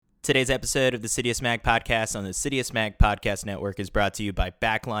Today's episode of the Citius Mag podcast on the Citius Mag podcast network is brought to you by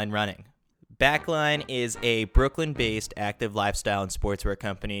Backline Running. Backline is a Brooklyn-based active lifestyle and sportswear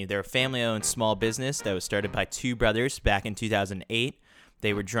company. They're a family-owned small business that was started by two brothers back in 2008.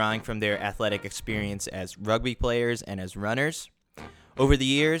 They were drawing from their athletic experience as rugby players and as runners. Over the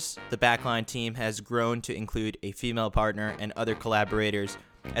years, the Backline team has grown to include a female partner and other collaborators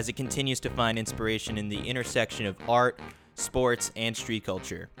as it continues to find inspiration in the intersection of art, sports, and street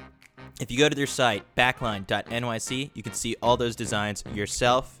culture. If you go to their site, backline.nyc, you can see all those designs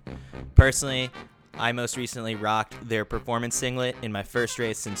yourself. Personally, I most recently rocked their performance singlet in my first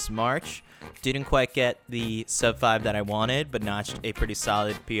race since March. Didn't quite get the sub 5 that I wanted, but notched a pretty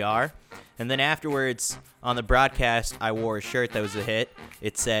solid PR. And then afterwards, on the broadcast, I wore a shirt that was a hit.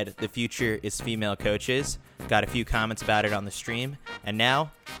 It said, "The future is female coaches." Got a few comments about it on the stream. And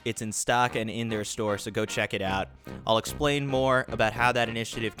now, it's in stock and in their store, so go check it out. I'll explain more about how that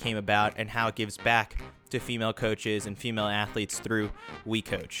initiative came about and how it gives back to female coaches and female athletes through We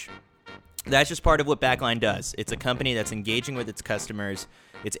Coach. That's just part of what Backline does. It's a company that's engaging with its customers.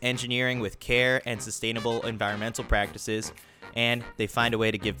 It's engineering with care and sustainable environmental practices, and they find a way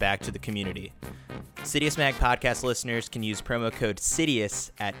to give back to the community. Citius Mag podcast listeners can use promo code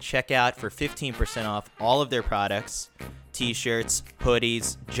CITIUS at checkout for 15% off all of their products. T-shirts,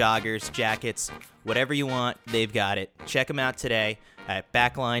 hoodies, joggers, jackets, whatever you want, they've got it. Check them out today at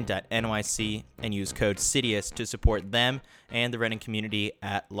backline.nyc and use code CITIUS to support them and the running community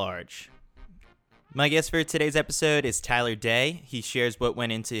at large. My guest for today's episode is Tyler Day. He shares what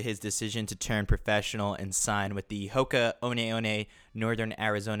went into his decision to turn professional and sign with the Hoka One One Northern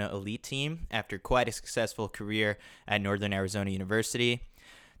Arizona Elite Team after quite a successful career at Northern Arizona University.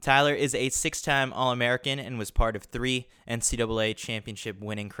 Tyler is a 6-time All-American and was part of 3 NCAA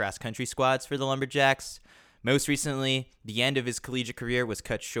championship-winning cross-country squads for the Lumberjacks. Most recently, the end of his collegiate career was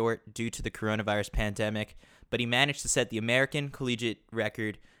cut short due to the coronavirus pandemic, but he managed to set the American collegiate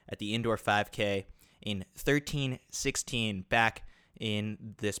record at the indoor 5K in 13:16 back in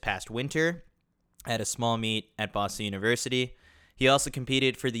this past winter at a small meet at Boston University. He also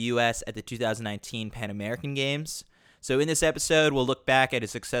competed for the U.S. at the 2019 Pan American Games. So in this episode, we'll look back at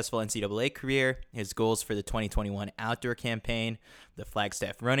his successful NCAA career, his goals for the 2021 outdoor campaign, the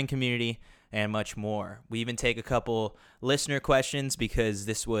Flagstaff running community, and much more. We even take a couple listener questions because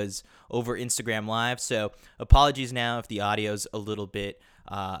this was over Instagram Live. So apologies now if the audio's a little bit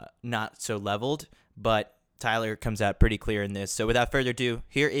not so leveled, but Tyler comes out pretty clear in this. So without further ado,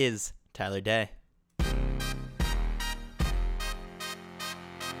 here is Tyler Day.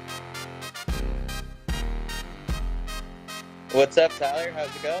 What's up, Tyler?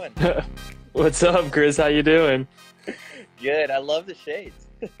 How's it going? What's up, Chris? How you doing? Good. I love the shades.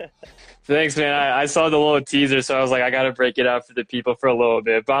 Thanks, man. I saw the little teaser, so I was like, I got to break it out for the people for a little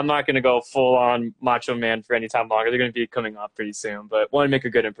bit. But I'm not going to go full-on Macho Man for any time longer. They're going to be coming off pretty soon, but want to make a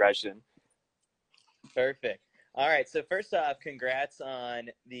good impression. Perfect. All right. So first off, congrats on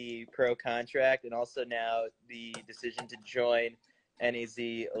the pro contract and also now the decision to join NAZ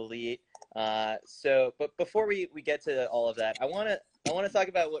Elite. But before we get to all of that, I want to talk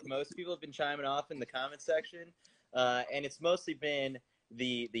about what most people have been chiming off in the comment section, and it's mostly been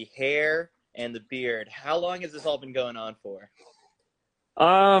the hair and the beard. How long has this all been going on for?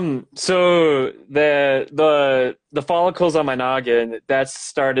 So the follicles on my noggin, that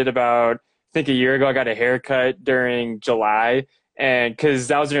started about, I think, a year ago. I got a haircut during July, and because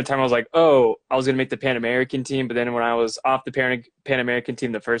that was during the time I was like, oh, I was going to make the Pan American team. But then when I was off the Pan American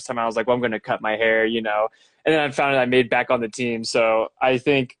team the first time, I was like, well, I'm going to cut my hair, And then I found out I made back on the team. So I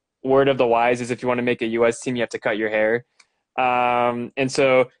think word of the wise is if you want to make a U.S. team, you have to cut your hair. And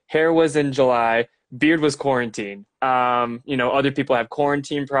so hair was in July. Beard was quarantine. Other people have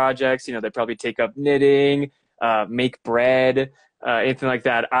quarantine projects. They probably take up knitting, make bread, anything like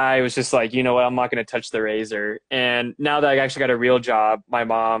that. I was just like, you know what, I'm not going to touch the razor. And now that I actually got a real job, my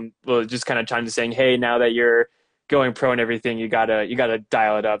mom was just kind of chimed in saying, hey, now that you're going pro and everything, you gotta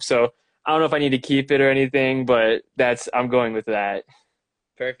dial it up. So I don't know if I need to keep it or anything, but I'm going with that.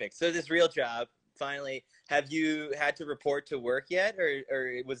 Perfect. So this real job, finally, have you had to report to work yet,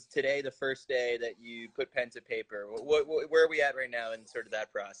 or was today the first day that you put pen to paper? Where are we at right now in sort of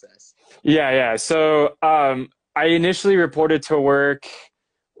that process? Yeah. So I initially reported to work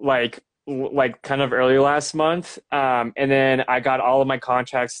like kind of early last month. And then I got all of my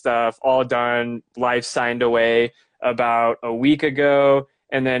contract stuff all done, life signed away about a week ago.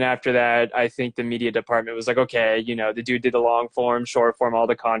 And then after that, I think the media department was like, okay, the dude did the long form, short form, all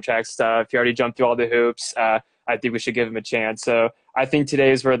the contract stuff. He already jumped through all the hoops. I think we should give him a chance. So I think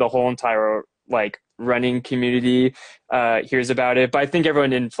today is where the whole entire like running community hears about it. But I think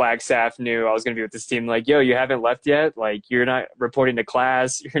everyone in Flagstaff knew I was going to be with this team. Like, yo, you haven't left yet. Like, you're not reporting to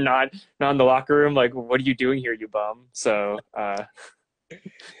class. You're not in the locker room. Like, what are you doing here, you bum? So,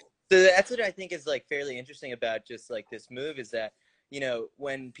 So that's what I think is like fairly interesting about just like this move is that,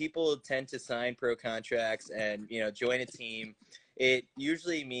 when people tend to sign pro contracts and, join a team, it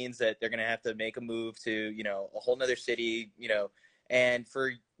usually means that they're going to have to make a move to, a whole nother city, and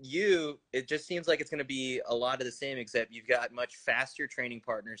for you, it just seems like it's going to be a lot of the same, except you've got much faster training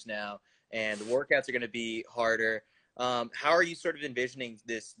partners now, and the workouts are going to be harder. How are you sort of envisioning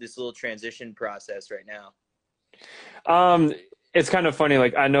this little transition process right now? um, it's kind of funny.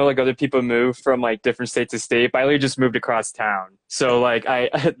 Like, I know like other people move from like different state to state, but I literally just moved across town. So like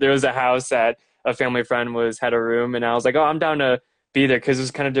there was a house that a family friend had a room, and I was like, oh, I'm down to be there because it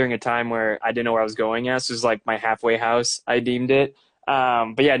was kind of during a time where I didn't know where I was going at. So it was like my halfway house, I deemed it.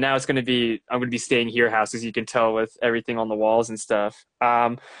 But yeah, now I'm gonna be staying here house, as you can tell with everything on the walls and stuff.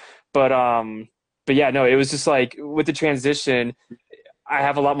 But but yeah, no, it was just like with the transition, I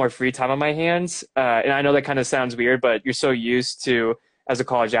have a lot more free time on my hands. And I know that kind of sounds weird, but you're so used to, as a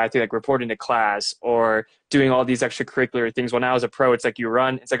college athlete, like reporting to class or doing all these extracurricular things. Well, now as a pro, it's like you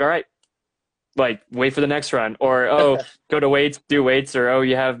run. It's like, all right, like wait for the next run, or oh, go to weights, do weights, or oh,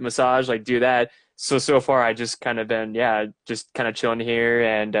 you have massage, like do that. So far I just kind of been, yeah, just kind of chilling here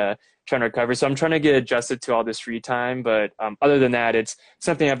and trying to recover. So I'm trying to get adjusted to all this free time, but other than that, it's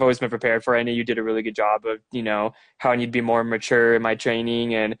something I've always been prepared for. I know you did a really good job of, how I need to be more mature in my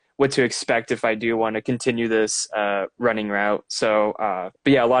training and what to expect if I do want to continue this running route. So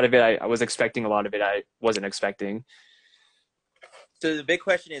but yeah, a lot of it I was expecting, a lot of it I wasn't expecting. So the big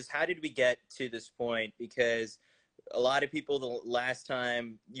question is, how did we get to this point? Because a lot of people, the last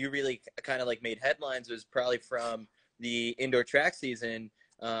time you really kind of like made headlines was probably from the indoor track season.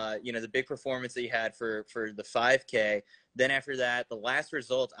 The big performance that you had for the 5K. Then after that, the last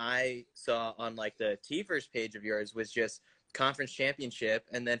result I saw on like the T-Verse page of yours was just conference championship,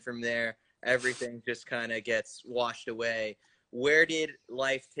 and then from there everything just kind of gets washed away. Where did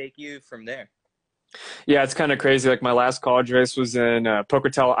life take you from there? Yeah, it's kind of crazy. Like my last college race was in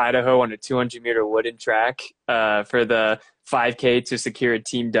Pocatello, Idaho, on a 200-meter wooden track for the 5K to secure a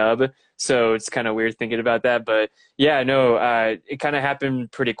team dub. So it's kind of weird thinking about that. But yeah, no, it kind of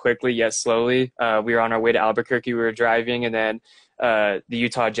happened pretty quickly, yet slowly. We were on our way to Albuquerque. We were driving, and then the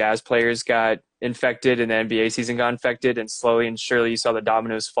Utah Jazz players got infected, and the NBA season got infected. And slowly and surely, you saw the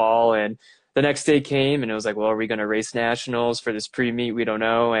dominoes fall. And the next day came, and it was like, well, are we going to race nationals for this pre-meet? We don't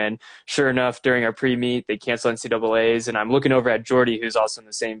know. And sure enough, during our pre-meet, they canceled NCAAs, and I'm looking over at Jordy, who's also in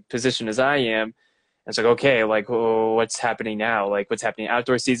the same position as I am. And it's like, okay, like, oh, what's happening now? Like, what's happening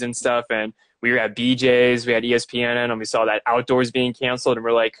outdoor season stuff? And we were at BJ's, we had ESPN, and we saw that outdoors being canceled, and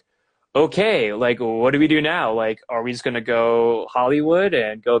we're like, okay, like, what do we do now? Like, are we just going to go Hollywood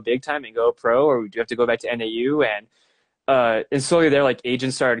and go big time and go pro, or do we have to go back to NAU? And slowly their like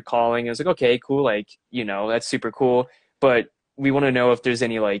agents started calling. I was like, okay, cool, like, that's super cool, but we want to know if there's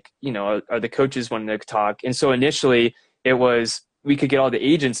any like, are the coaches wanting to talk? And so initially it was we could get all the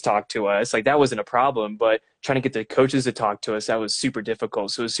agents talk to us, like that wasn't a problem, but trying to get the coaches to talk to us, that was super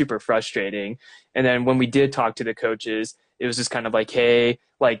difficult. So it was super frustrating. And then when we did talk to the coaches, it was just kind of like, hey,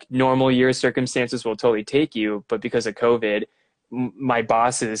 like normal year circumstances will totally take you, but because of COVID, my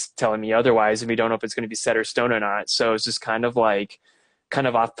boss is telling me otherwise, and we don't know if it's going to be set or stone or not. So it's just kind of like, kind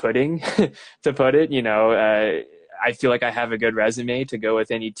of off-putting to put it. I feel like I have a good resume to go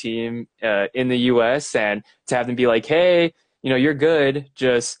with any team in the U.S. and to have them be like, hey, you're good.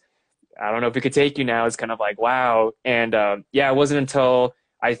 Just I don't know if we could take you now. It's kind of like, wow. And yeah, it wasn't until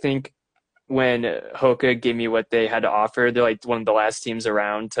I think when Hoka gave me what they had to offer, they're like one of the last teams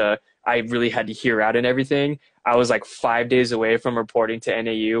around I really had to hear out and everything. I was like 5 days away from reporting to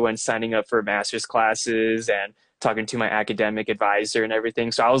NAU and signing up for master's classes and talking to my academic advisor and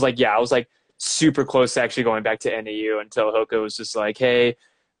everything. So I was like, yeah, I was like super close to actually going back to NAU until Hoka was just like, hey,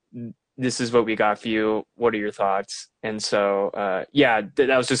 this is what we got for you. What are your thoughts? And so, yeah,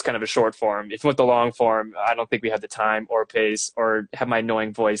 that was just kind of a short form. If you want the long form, I don't think we have the time or pace or have my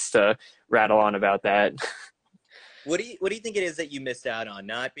annoying voice to rattle on about that. What do you think it is that you missed out on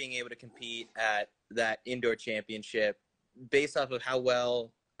not being able to compete at that indoor championship based off of how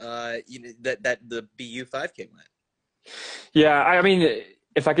well that the BU 5K went? Yeah, I mean,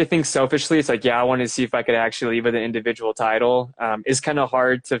 if I could think selfishly, it's like, yeah, I wanted to see if I could actually leave with an individual title. It's kind of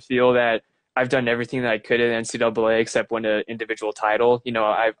hard to feel that I've done everything that I could at NCAA except win an individual title.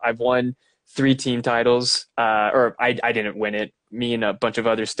 I've won 3 team titles, or I didn't win it. Me and a bunch of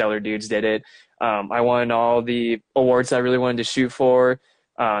other stellar dudes did it. I won all the awards I really wanted to shoot for.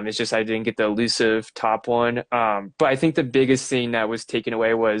 It's just I didn't get the elusive top one. But I think the biggest thing that was taken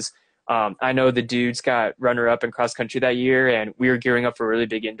away was I know the dudes got runner up in cross country that year, and we were gearing up for a really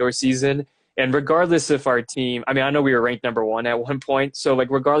big indoor season. And regardless if our team, I mean, I know we were ranked number one at one point. So, like,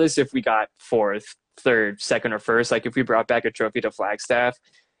 regardless if we got fourth, third, second, or first, like, if we brought back a trophy to Flagstaff,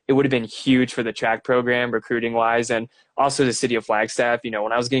 it would have been huge for the track program recruiting wise. And also the city of Flagstaff, you know,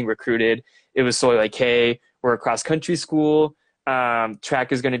 when I was getting recruited, it was sort of like, hey, we're a cross country school.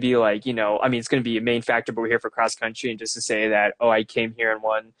 Track is going to be like, you know, I mean, it's going to be a main factor, but we're here for cross country. And just to say that, oh, I came here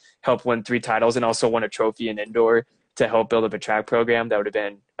and helped win 3 titles and also won a trophy in indoor to help build up a track program, that would have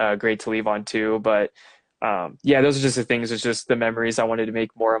been great to leave on too. But yeah, those are just the things. It's just the memories I wanted to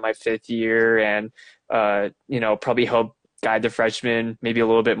make more of my 5th year, and you know, probably help guide the freshmen maybe a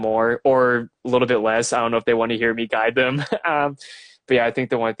little bit more or a little bit less. I don't know if they want to hear me guide them. But yeah, I think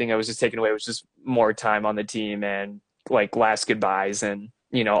the one thing I was just taking away was just more time on the team and like last goodbyes and,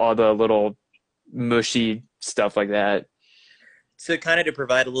 you know, all the little mushy stuff like that. So kind of to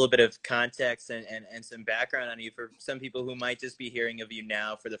provide a little bit of context and some background on you for some people who might just be hearing of you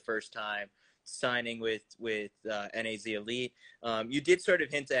now for the first time, signing with NAZ Elite. You did sort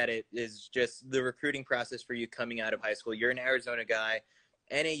of hint at it, is just the recruiting process for you coming out of high school. You're an Arizona guy.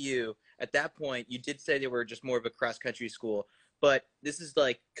 NAU, at that point, you did say they were just more of a cross-country school. But this is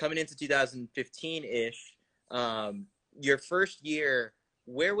like coming into 2015-ish. Your first year,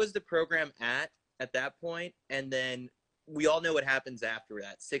 where was the program at that point? And then we all know what happens after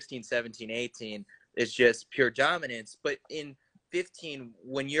that. 16, 17, 18 is just pure dominance. But in 15,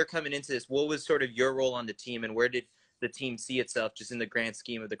 when you're coming into this, what was sort of your role on the team, and where did the team see itself just in the grand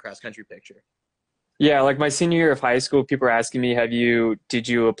scheme of the cross-country picture? Yeah, like my senior year of high school, people were asking me, did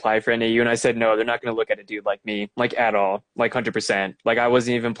you apply for NAU? And I said, no, they're not going to look at a dude like me, like at all, like 100%. Like I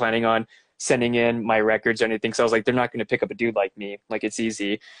wasn't even planning on sending in my records or anything. So I was like, they're not going to pick up a dude like me. Like it's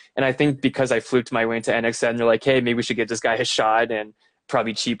easy. And I think because I fluked my way into NXN, they're like, hey, maybe we should get this guy a shot, and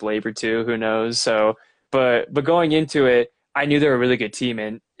probably cheap labor too. Who knows? So, but going into it, I knew they were a really good team.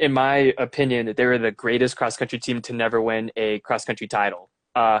 And in my opinion, they were the greatest cross country team to never win a cross country title.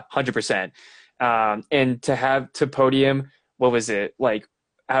 100%. And to podium, what was it? Like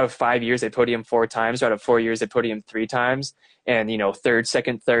out of 5 years, they podium 4 times, or out of 4 years, they podium 3 times. And, you know, third,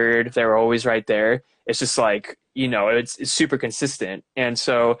 second, third, they were always right there. It's just like, you know, it's super consistent. And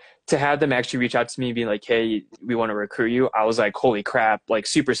so to have them actually reach out to me and be like, hey, we want to recruit you, I was like, holy crap, like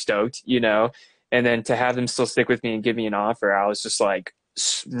super stoked, you know? And then to have them still stick with me and give me an offer, I was just like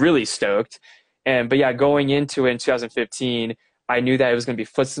really stoked. But yeah, going into it in 2015, I knew that it was going to be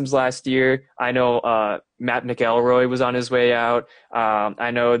Footsim's last year. I know Matt McElroy was on his way out.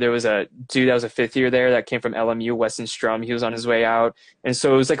 I know there was a dude that was a 5th year there that came from LMU, Weston Strum. He was on his way out. And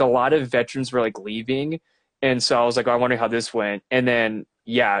so it was like a lot of veterans were like leaving. And so I was like, oh, I wonder how this went. And then,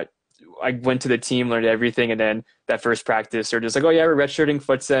 yeah, I went to the team, learned everything. And then that first practice, they're just like, oh, yeah, we're redshirting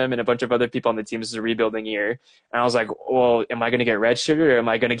Footsim and a bunch of other people on the team. This is a rebuilding year. And I was like, well, am I going to get redshirted, or am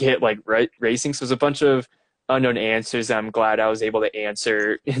I going to get like racing? So it was a bunch of unknown answers that I'm glad I was able to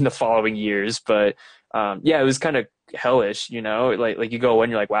answer in the following years. But yeah, it was kind of hellish, you know, like you go in,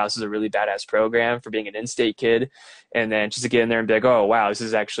 you're like, wow, this is a really badass program for being an in-state kid. And then just to get in there and be like, oh, wow, this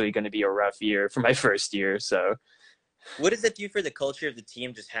is actually going to be a rough year for my first year. So What does that do for the culture of the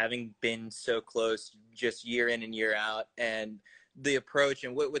team, just having been so close just year in and year out, and the approach,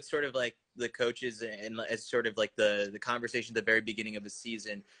 and what's sort of like the coaches and as sort of like the conversation at the very beginning of the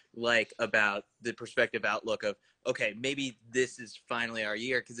season, like about the perspective outlook of, okay, maybe this is finally our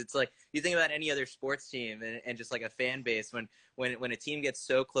year? Because it's like you think about any other sports team and just like a fan base, when a team gets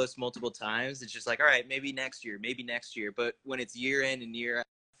so close multiple times, it's just like, all right, maybe next year. But when it's year in and year out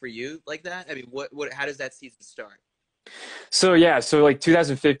for you like that, I mean, how does that season start? So yeah, so like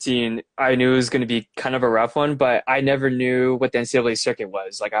 2015, I knew it was going to be kind of a rough one, but I never knew what the NCAA circuit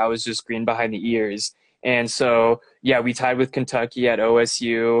was. Like I was just green behind the ears. And so yeah, we tied with Kentucky at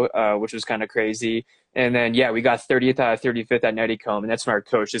OSU, which was kind of crazy. And then yeah, we got 30th out of 35th at Nuttycombe, and that's when our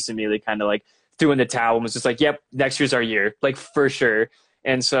coach just immediately kind of like threw in the towel and was just like, "Yep, next year's our year, like for sure."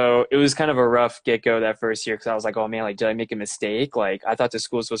 And so it was kind of a rough get go that first year, because I was like, "Oh man, like did I make a mistake? Like I thought the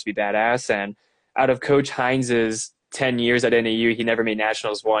school was supposed to be badass." And out of Coach Hines' 10 years at NAU, he never made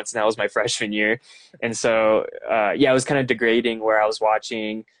nationals once, and that was my freshman year. And so, yeah, it was kind of degrading, where I was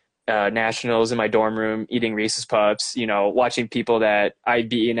watching nationals in my dorm room, eating Reese's Puffs, you know, watching people that I'd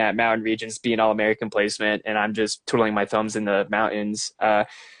be in at Mountain Regions be an All-American placement, and I'm just twiddling my thumbs in the mountains. But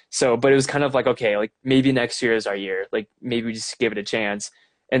it was kind of like, okay, like maybe next year is our year. Like maybe we just give it a chance.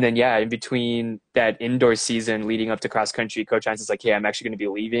 And then, yeah, in between that indoor season leading up to cross country, Coach Hines is like, hey, I'm actually going to be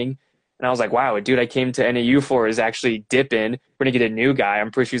leaving. And I was like, wow, a dude I came to NAU for is actually dipping. We're going to get a new guy. I'm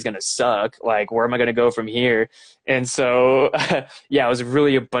pretty sure he's going to suck. Like, where am I going to go from here? And so, yeah, it was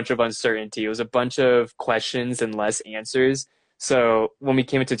really a bunch of uncertainty. It was a bunch of questions and less answers. So when we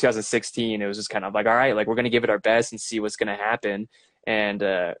came into 2016, it was just kind of like, all right, like we're going to give it our best and see what's going to happen. And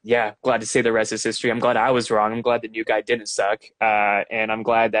yeah, glad to say the rest is history. I'm glad I was wrong. I'm glad the new guy didn't suck. And I'm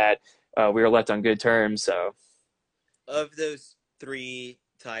glad that we were left on good terms. So, Of those 3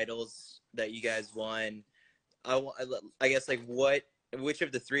 titles that you guys won, I guess like which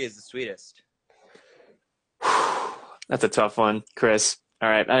of the 3 is the sweetest? that's a tough one, Chris. All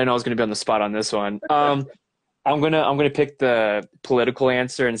right, I didn't know I was going to be on the spot on this one. I'm gonna pick the political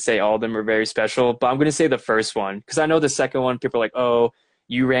answer and say all of them are very special, but I'm gonna say the first one because I know the second one people are like, oh,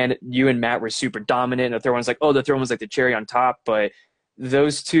 you and Matt were super dominant, and the third one's like, oh, the third one was like the cherry on top, but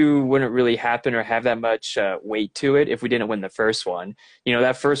those two wouldn't really happen or have that much weight to it if we didn't win the first one. You know,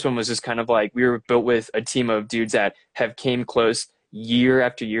 that first one was just kind of like we were built with a team of dudes that have came close year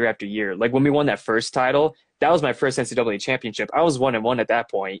after year after year. Like when we won that first title, that was my first NCAA championship. I was 1-1 at that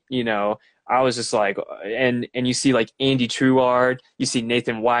point, you know. I was just like, and you see like Andy Truard, you see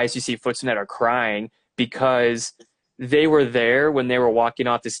Nathan Weiss, you see Footsnet are crying because they were there when they were walking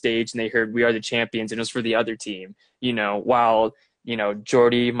off the stage and they heard we are the champions and it was for the other team, you know, while, you know,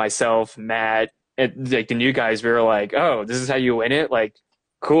 Jordy, myself, Matt, and like the new guys, we were like, oh, this is how you win it? Like,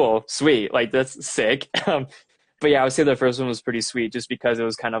 cool, sweet. Like, that's sick. But yeah, I would say the first one was pretty sweet just because it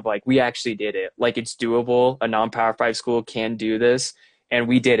was kind of like, we actually did it. Like, it's doable. A non-Power 5 school can do this. And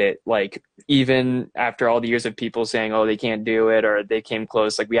we did it. Like, even after all the years of people saying, oh, they can't do it or they came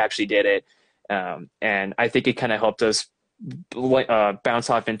close, like, we actually did it. And I think it kind of helped us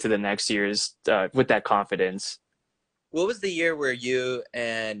bounce off into the next years with that confidence. What was the year where you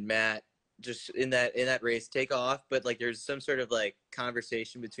and Matt just in that race take off, but like there's some sort of like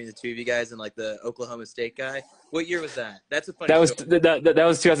conversation between the two of you guys and like the Oklahoma State guy? What year was that? That's a funny That was story. that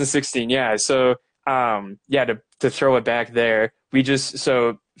was 2016. Yeah. So yeah, to throw it back there,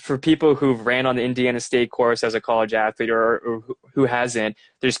 so for people who've ran on the Indiana State course as a college athlete or who hasn't,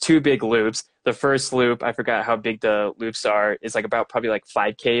 there's 2 big loops. The first loop, I forgot how big the loops are, is like about probably like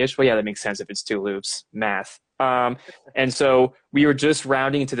 5K-ish. Well, yeah, that makes sense if it's 2 loops, math. And so we were just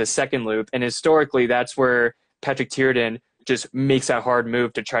rounding into the second loop, and historically that's where Patrick Tierden just makes that hard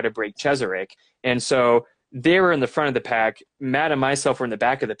move to try to break Cheserek. And so they were in the front of the pack. Matt and myself were in the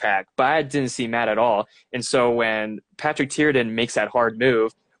back of the pack, but I didn't see Matt at all. And so when Patrick Tierden makes that hard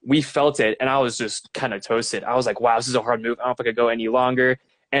move, we felt it, and I was just kind of toasted. I was like, wow, this is a hard move. I don't think I could go any longer.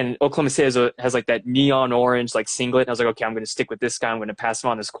 And Oklahoma State has like that neon orange like singlet. And I was like, okay, I'm going to stick with this guy. I'm going to pass him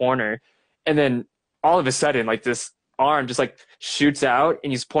on this corner. And then all of a sudden, like this arm just like shoots out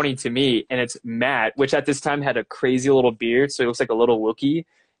and he's pointing to me, and it's Matt, which at this time had a crazy little beard. So it looks like a little Wookiee.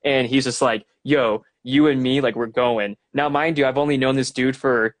 And he's just like, yo, you and me, like we're going. Now, mind you, I've only known this dude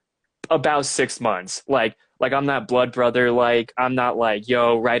for about 6 months. Like I'm not blood brother. Like I'm not like,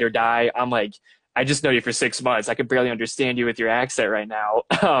 yo, ride or die. I'm like, I just know you for 6 months. I could barely understand you with your accent right now.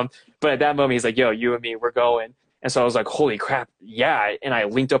 But at that moment, he's like, yo, you and me, we're going. And so I was like, holy crap, yeah. And I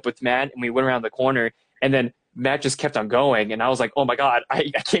linked up with Matt, and we went around the corner. And then Matt just kept on going. And I was like, oh, my God,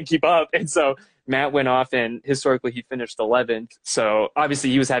 I can't keep up. And so Matt went off, and historically he finished 11th. So obviously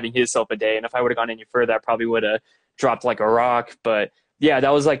he was having himself a day. And if I would have gone any further, I probably would have dropped like a rock. But, yeah,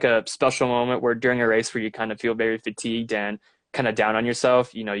 that was like a special moment where during a race where you kind of feel very fatigued and kind of down on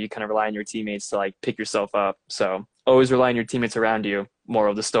yourself, you know, you kind of rely on your teammates to like pick yourself up. So always rely on your teammates around you.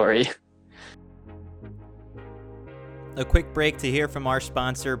 Moral of the story. A quick break to hear from our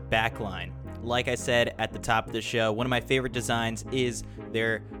sponsor, Backline. Like I said at the top of the show, one of my favorite designs is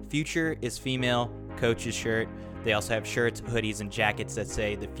their Future is Female Coaches shirt. They also have shirts, hoodies, and jackets that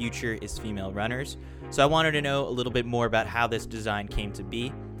say the future is female runners. So I wanted to know a little bit more about how this design came to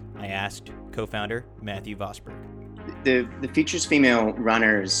be. I asked co-founder Matthew Vosberg. The Futures Female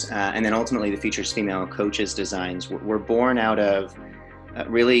Runners and then ultimately the Futures Female Coaches designs were born out of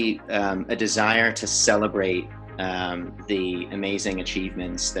really a desire to celebrate the amazing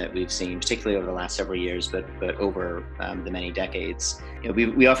achievements that we've seen, particularly over the last several years, but over the many decades. You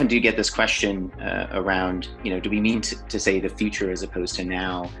know, we often do get this question around, you know, do we mean to say the future as opposed to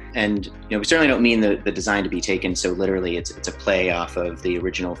now? And you know, we certainly don't mean the design to be taken so literally. It's a play off of the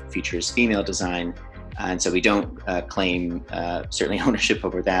original Futures Female design. And so we don't claim certainly ownership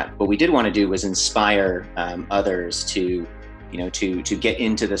over that. What we did want to do was inspire others to, you know, to get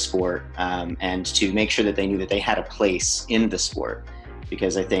into the sport and to make sure that they knew that they had a place in the sport.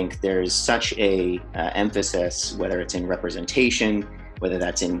 Because I think there's such a emphasis, whether it's in representation, whether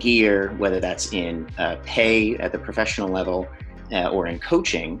that's in gear, whether that's in pay at the professional level or in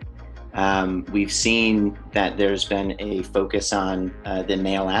coaching, we've seen that there's been a focus on the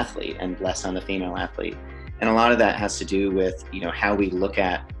male athlete and less on the female athlete. And a lot of that has to do with, how we look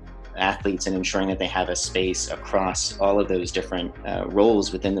at athletes and ensuring that they have a space across all of those different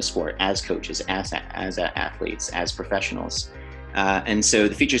roles within the sport, as coaches, as athletes, as professionals. And so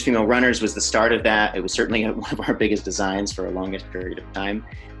the Features Female Runners was the start of that. It was certainly one of our biggest designs for a longest period of time.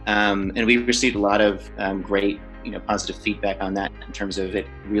 And we received a lot of great, positive feedback on that in terms of it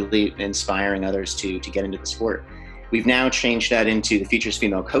really inspiring others to get into the sport. We've now changed that into the Features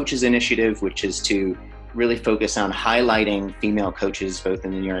Female Coaches Initiative, which is to really focus on highlighting female coaches, both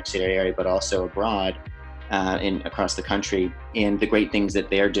in the New York City area, but also abroad across the country, and the great things that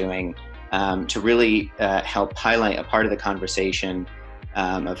they're doing to really help highlight a part of the conversation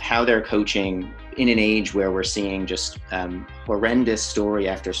of how they're coaching in an age where we're seeing just horrendous story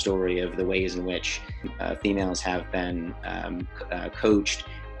after story of the ways in which females have been coached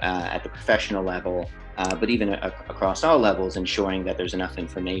at the professional level, but even across all levels, ensuring that there's enough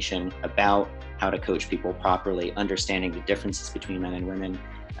information about how to coach people properly, understanding the differences between men and women,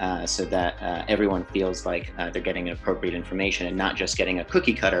 so that everyone feels like they're getting appropriate information and not just getting a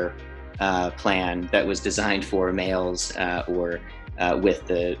cookie cutter plan that was designed for males or with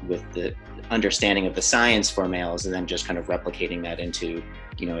the understanding of the science for males, and then just kind of replicating that into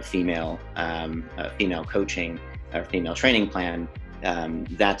a female coaching or female training plan.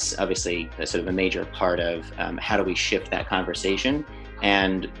 That's obviously sort of a major part of how do we shift that conversation,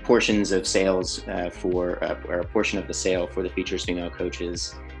 and portions of sales or a portion of the sale for the Features Female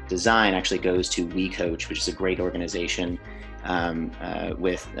Coaches design actually goes to We Coach, which is a great organization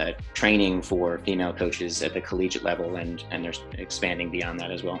with training for female coaches at the collegiate level, and they're expanding beyond that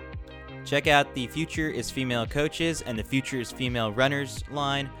as well. Check out the Future is Female Coaches and the Future is Female Runners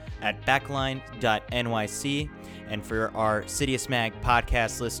line at backline.nyc. And for our Sidious Mag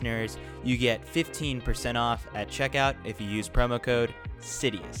podcast listeners, you get 15% off at checkout if you use promo code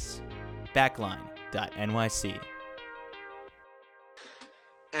Sidious. Backline.nyc.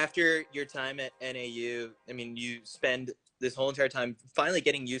 After your time at NAU, you spend this whole entire time finally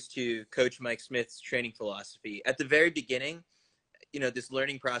getting used to Coach Mike Smith's training philosophy. At the very beginning, this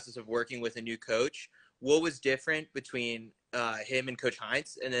learning process of working with a new coach, what was different between him and Coach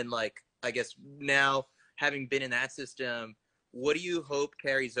Hines? And then, I guess now, having been in that system, what do you hope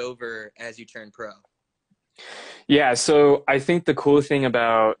carries over as you turn pro? Yeah, so I think the cool thing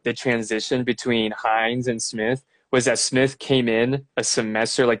about the transition between Hines and Smith was that Smith came in a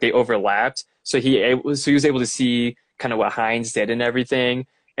semester, they overlapped. So he was able to see kind of what Hines did and everything,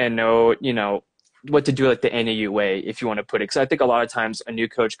 and know, what to do the NAU way, if you want to put it. Because I think a lot of times a new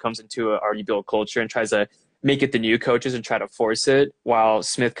coach comes into a already built culture and tries to make it the new coaches and try to force it, while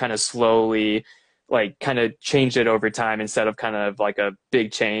Smith kind of slowly kind of changed it over time instead of kind of a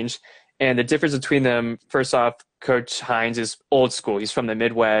big change. And the difference between them, first off, Coach Hines is old school. He's from the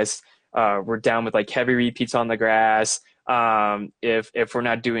Midwest. We're down with heavy repeats on the grass. If we're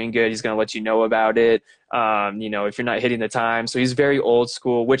not doing good, he's going to let you know about it. If you're not hitting the time. So he's very old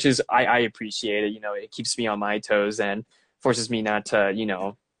school, which is, I appreciate it. It keeps me on my toes and forces me not to,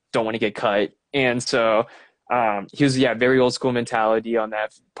 don't want to get cut. And so he was, very old school mentality on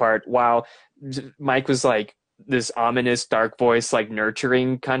that part, while Mike was this ominous, dark voice,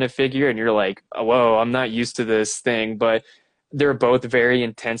 nurturing kind of figure. And you're whoa, I'm not used to this thing. But they're both very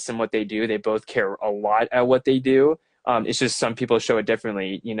intense in what they do. They both care a lot at what they do. It's just some people show it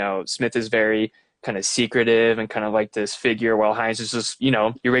differently. Smith is very kind of secretive and kind of this figure, while Hines is just,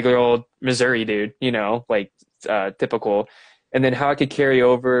 your regular old Missouri dude, typical. And then how I could carry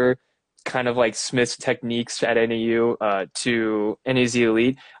over kind of Smith's techniques at NAU to NAZ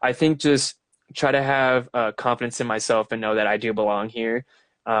Elite, I think just try to have confidence in myself and know that I do belong here,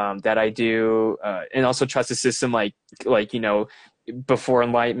 that I do, and also trust the system, before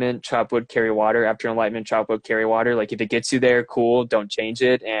enlightenment, chop wood, carry water. After enlightenment, chop wood, carry water. If it gets you there, cool, don't change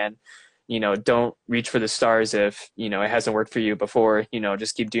it. And, don't reach for the stars if, it hasn't worked for you before.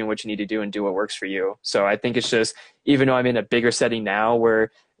 Just keep doing what you need to do and do what works for you. So I think it's just, even though I'm in a bigger setting now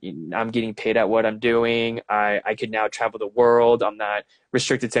where I'm getting paid at what I'm doing, I could now travel the world. I'm not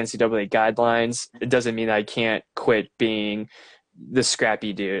restricted to NCAA guidelines. It doesn't mean that I can't quit being the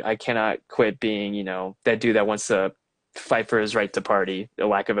scrappy dude. I cannot quit being, that dude that wants to fight for his right to party, a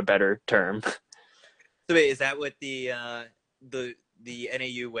lack of a better term. So wait, is that what the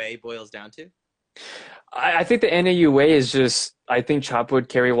NAU way boils down to? I think the NAU way is just, I think chop wood,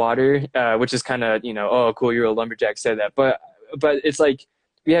 carry water, which is kind of, oh, cool, you're a lumberjack, said that. But it's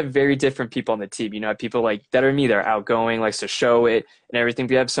we have very different people on the team. People that are me, they're outgoing, likes to show it and everything.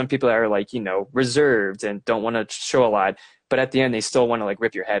 We have some people that are reserved and don't want to show a lot. but at the end they still want to like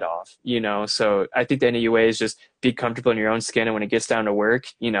rip your head off, So I think the NAUA is just be comfortable in your own skin, and when it gets down to work,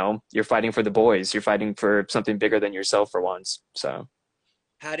 you're fighting for the boys, you're fighting for something bigger than yourself for once. So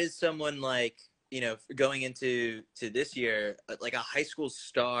how does someone like, going into this year, like a high school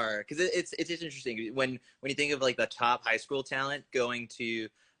star, because it's just interesting when you think of like the top high school talent going to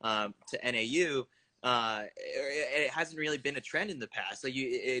NAU. It hasn't really been a trend in the past. Like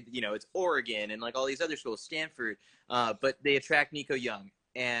it's Oregon and like all these other schools, Stanford, but they attract Nico Young.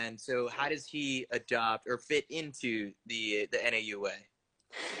 And so how does he adopt or fit into the NAUA?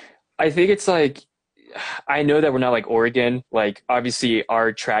 I think it's like, I know that we're not like Oregon. Like, obviously,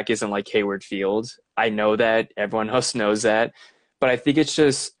 our track isn't like Hayward Field. I know that. Everyone else knows that. But I think it's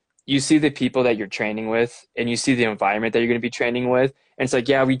just, you see the people that you're training with, and you see the environment that you're going to be training with. And it's like,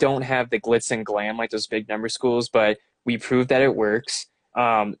 yeah, we don't have the glitz and glam like those big number schools, but we proved that it works.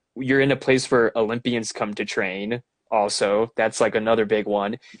 You're in a place where Olympians come to train also. That's like another big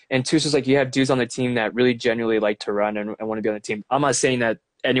one. And two, it's just like you have dudes on the team that really genuinely like to run and want to be on the team. I'm not saying that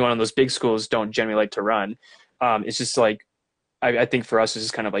anyone on those big schools don't generally like to run. It's just like, I think for us, it's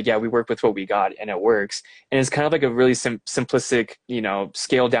just kind of like, yeah, we work with what we got and it works. And it's kind of like a really simplistic,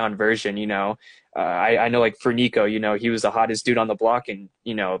 scaled down version, I know like for Nico, he was the hottest dude on the block in,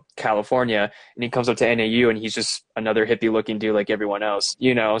 California, and he comes up to NAU and he's just another hippie looking dude like everyone else,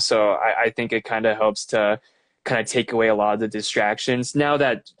 So I think it kind of helps to kind of take away a lot of the distractions. Now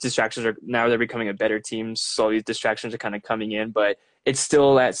they're becoming a better team, so these distractions are kind of coming in, but it's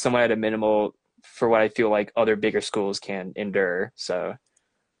still somewhat at a minimal for what I feel like other bigger schools can endure. So,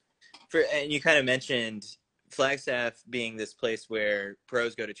 and you kind of mentioned Flagstaff being this place where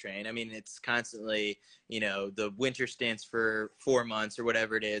pros go to train. I mean, it's constantly, the winter stints for 4 months or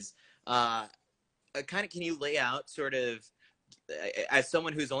whatever it is. Can you lay out sort of, as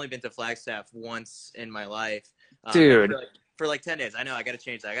someone who's only been to Flagstaff once in my life, dude, for like 10 days, I know I got to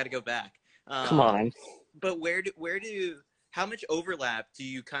change that. I got to go back. Come on. But how much overlap do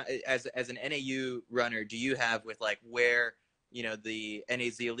you, as an NAU runner, do you have with like where, the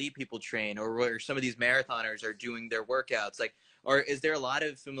NAZ elite people train, or where some of these marathoners are doing their workouts? Like, is there a lot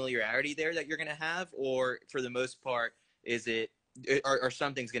of familiarity there that you're going to have, or for the most part, are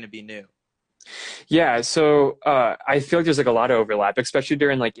some things going to be new? Yeah, so I feel like there's like a lot of overlap, especially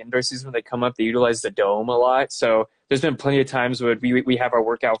during like indoor season when they come up, they utilize the dome a lot. So there's been plenty of times where we have our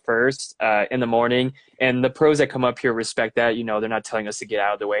workout first in the morning, and the pros that come up here respect that. They're not telling us to get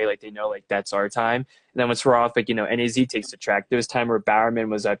out of the way, like they know like that's our time. And then once we're off, like NAZ takes the track. There was time where Bowerman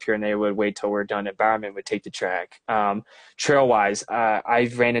was up here and they would wait till we're done, and Bowerman would take the track. Trail wise,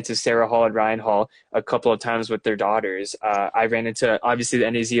 I've ran into Sarah Hall and Ryan Hall a couple of times with their daughters. I ran into obviously the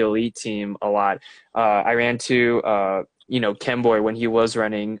NAZ elite team a lot. I ran to Kemboy when he was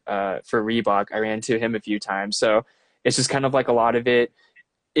running for Reebok. I ran to him a few times. So it's just kind of like a lot of it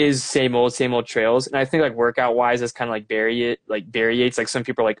is same old trails. And I think like workout wise, it's kind of like variates. Like some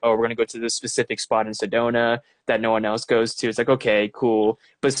people are like, oh, we're going to go to this specific spot in Sedona that no one else goes to. It's like, okay, cool.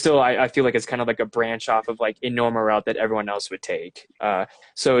 But still, I feel like it's kind of like a branch off of like a normal route that everyone else would take.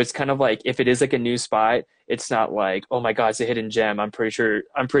 So it's kind of like, if it is like a new spot, it's not like, oh my God, it's a hidden gem. I'm pretty sure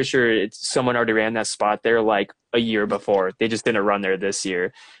it's someone already ran that spot there like a year before. They just didn't run there this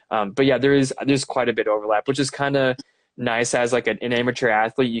year. But yeah, there's quite a bit of overlap, which is kind of nice. As like an amateur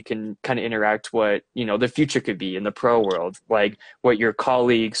athlete, you can kind of interact what the future could be in the pro world, like what your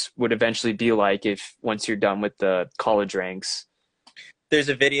colleagues would eventually be like if once you're done with the college ranks. There's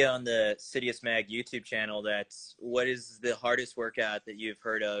a video on the Citius Mag YouTube channel that's what is the hardest workout that you've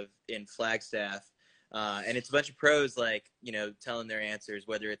heard of in Flagstaff, and it's a bunch of pros like telling their answers,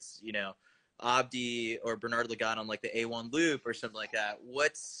 whether it's Abdi or Bernard Lagat on like the A1 loop or something like that.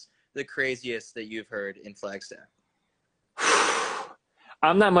 What's the craziest that you've heard in Flagstaff?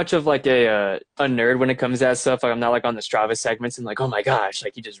 I'm not much of like a nerd when it comes to that stuff. Like I'm not like on the Strava segments and like, oh my gosh,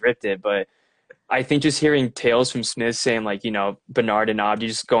 like he just ripped it. But I think just hearing tales from Smith saying like, Bernard and Abdi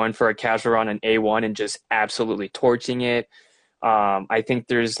just going for a casual run on A1 and just absolutely torching it. I think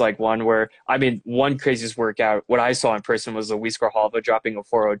there's like one craziest workout, what I saw in person was Luis Grijalva dropping a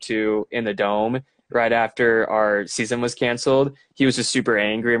 402 in the dome right after our season was canceled. He was just super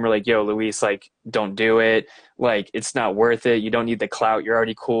angry, and we're like, yo, Luis, like, don't do it. Like, it's not worth it. You don't need the clout. You're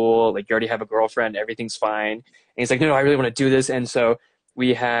already cool. Like, you already have a girlfriend. Everything's fine. And he's like, no, I really want to do this. And so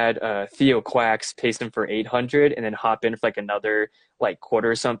we had Theo Quacks pace him for 800 and then hop in for like another like quarter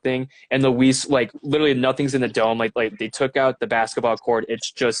or something. And Luis, like literally nothing's in the dome. Like they took out the basketball court.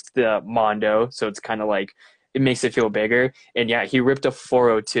 It's just the Mondo. So it's kind of like, it makes it feel bigger. And yeah, he ripped a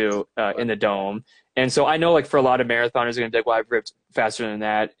 402 in the dome. And so I know like for a lot of marathoners are going to be like, well, I've ripped faster than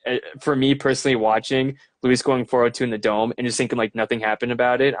that. For me personally, watching Luis going 4:02 in the dome and just thinking like nothing happened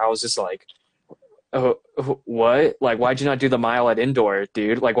about it, I was just like, oh, what? Like, why'd you not do the mile at indoor,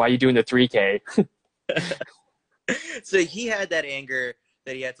 dude? Like, why are you doing the 3K? So he had that anger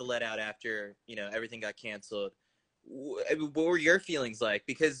that he had to let out after, everything got canceled. What were your feelings like?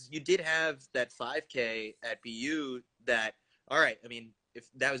 Because you did have that 5K at BU that, all right, I mean, if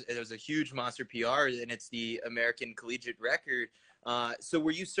it was a huge monster PR and it's the American collegiate record. So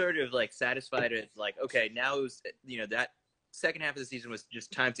were you sort of like satisfied with like, okay, now it was, that second half of the season was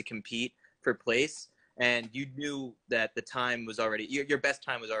just time to compete for place, and you knew that the time was already, your best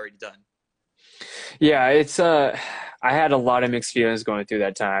time was already done? Yeah, I had a lot of mixed feelings going through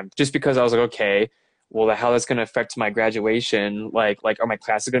that time, just because I was like, okay, well, how that's going to affect my graduation? Like, are my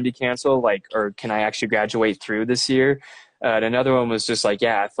classes going to be canceled? Like, or can I actually graduate through this year? And another one was just like,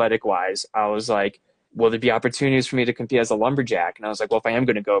 yeah, athletic wise, I was like, will there be opportunities for me to compete as a lumberjack? And I was like, well, if I am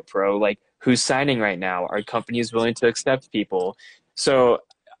going to go pro, like, who's signing right now? Are companies willing to accept people? So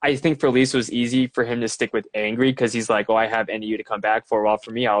I think for Lisa, it was easy for him to stick with angry because he's like, oh, I have NEU to come back for. While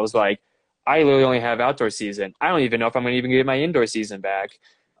for me, I was like, I literally only have outdoor season. I don't even know if I'm going to even get my indoor season back.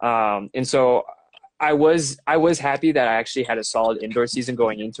 And so I was happy that I actually had a solid indoor season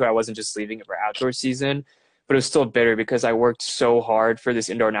going into it. I wasn't just leaving it for outdoor season, but it was still bitter because I worked so hard for this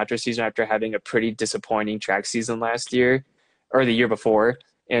indoor and outdoor season after having a pretty disappointing track season last year or the year before.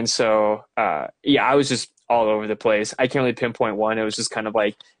 And so, yeah, I was just all over the place. I can't really pinpoint one. It was just kind of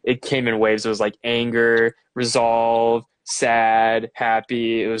like it came in waves. It was like anger, resolve, sad,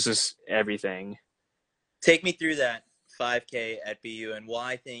 happy. It was just everything. Take me through that 5K at BU and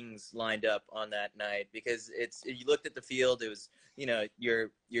why things lined up on that night, because you looked at the field, it was, your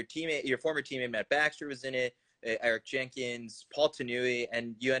teammate, your former teammate Matt Baxter was in it, Eric Jenkins, Paul Tanui,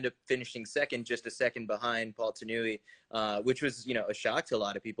 and you end up finishing second, just a second behind Paul Tanui, which was, a shock to a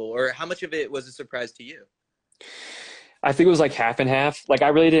lot of people. Or how much of it was a surprise to you? I think it was like half and half. Like I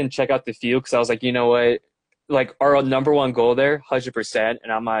really didn't check out the field because I was like, you know what? Like our number one goal there, 100%,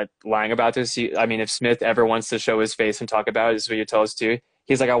 and I'm not lying about this. I mean, if Smith ever wants to show his face and talk about it, this is what you tell us to.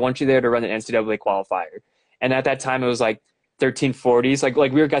 He's like, I want you there to run the NCAA qualifier. And at that time, it was like 1340s. Like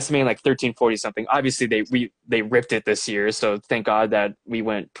we were guesstimating like 1340 something. Obviously, they ripped it this year, so thank God that we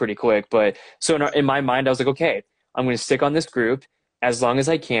went pretty quick. But so in my mind, I was like, okay, I'm going to stick on this group as long as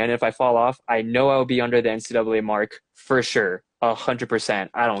I can. If I fall off, I know I'll be under the NCAA mark for sure. 100%.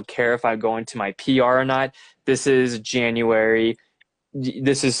 I don't care if I'm going to my PR or not. This is January.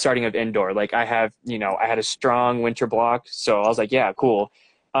 This is starting of indoor. Like I had a strong winter block. So I was like, yeah, cool.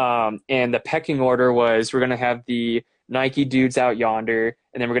 And the pecking order was we're going to have the Nike dudes out yonder,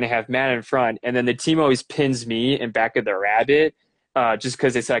 and then we're going to have Matt in front. And then the team always pins me in back of the rabbit just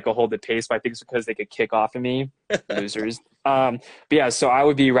because they said I could hold the pace. But I think it's because they could kick off of me. Losers. But yeah, so I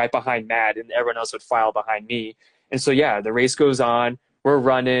would be right behind Matt, and everyone else would file behind me. And so, yeah, the race goes on. We're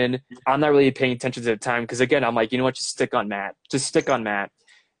running. I'm not really paying attention to the time because, again, I'm like, you know what, just stick on Matt. Just stick on Matt.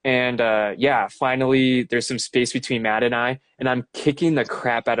 And, yeah, finally there's some space between Matt and I'm kicking the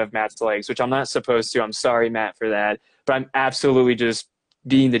crap out of Matt's legs, which I'm not supposed to. I'm sorry, Matt, for that. But I'm absolutely just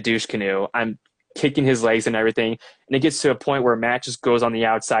being the douche canoe. I'm kicking his legs and everything. And it gets to a point where Matt just goes on the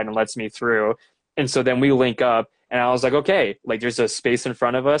outside and lets me through. And so then we link up. And I was like, okay, like there's a space in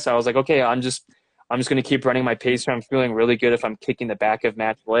front of us. I was like, okay, I'm just going to keep running my pace. I'm feeling really good if I'm kicking the back of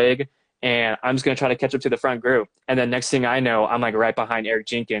Matt's leg. And I'm just going to try to catch up to the front group. And then next thing I know, I'm like right behind Eric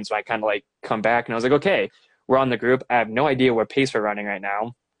Jenkins. So I kind of like come back and I was like, okay, we're on the group. I have no idea what pace we're running right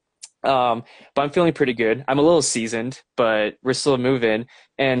now. But I'm feeling pretty good. I'm a little seasoned, but we're still moving.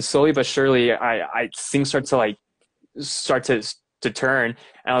 And slowly but surely, things start to turn.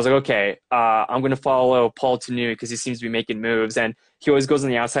 And I was like, okay, I'm going to follow Paul Tanui because he seems to be making moves. And he always goes on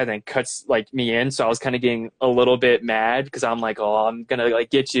the outside and cuts like me in. So I was kind of getting a little bit mad because I'm like, oh, I'm going to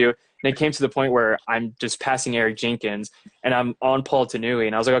like get you. And it came to the point where I'm just passing Eric Jenkins and I'm on Paul Tanui.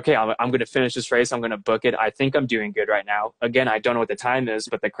 And I was like, okay, I'm going to finish this race. I'm going to book it. I think I'm doing good right now. Again, I don't know what the time is,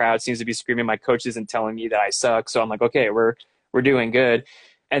 but the crowd seems to be screaming. My coach isn't telling me that I suck. So I'm like, okay, we're doing good.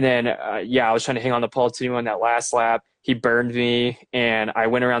 And then, yeah, I was trying to hang on to Paul Tanui on that last lap. He burned me and I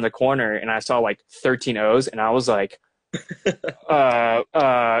went around the corner and I saw like 13 O's and I was like,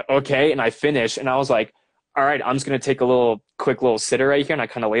 okay. And I finished and I was like, all right, I'm just going to take a quick little sitter right here. And I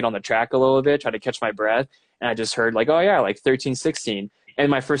kind of laid on the track a little bit, tried to catch my breath. And I just heard like, oh yeah, like 13, 16.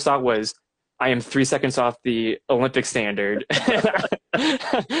 And my first thought was, I am 3 seconds off the Olympic standard.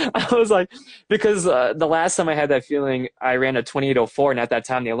 I was like, because the last time I had that feeling, I ran a 28:04. And at that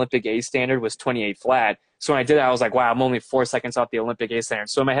time, the Olympic A standard was 28 flat. So when I did that, I was like, wow, I'm only 4 seconds off the Olympic A standard.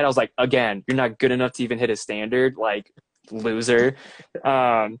 So in my head, I was like, again, you're not good enough to even hit a standard, like loser.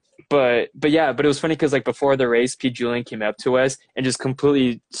 But it was funny because like before the race, Pete Julian came up to us and just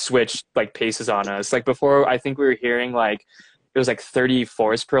completely switched like paces on us. Like before, I think we were hearing like it was like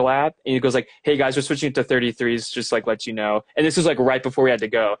 34s per lap, and he goes like, "Hey guys, we're switching to 33s, just like let you know." And this was like right before we had to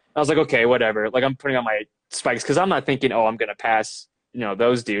go. I was like, "Okay, whatever." Like I'm putting on my spikes because I'm not thinking, "Oh, I'm gonna pass,"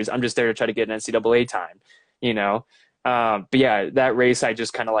 those dudes. I'm just there to try to get an NCAA time, you know. But yeah, that race, I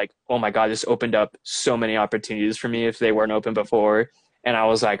just kind of like, oh my God, this opened up so many opportunities for me if they weren't open before. And I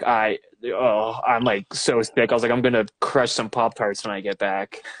was like, I'm like so sick. I was like, I'm gonna crush some Pop-Tarts when I get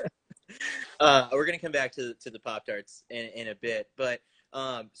back. We're gonna come back to the Pop Tarts in a bit, but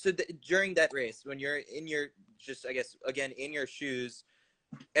during that race, when you're in your just I guess again in your shoes,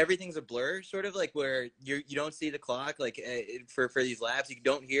 everything's a blur, sort of like where you don't see the clock, like for these laps, you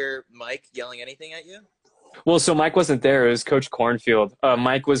don't hear Mike yelling anything at you. Well, so Mike wasn't there. It was Coach Cornfield.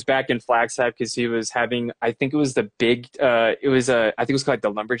 Mike was back in Flagstaff because he was having, I think it was the big, I think it was called like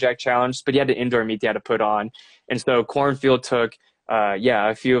the Lumberjack Challenge, but he had an indoor meet he had to put on. And so Cornfield took,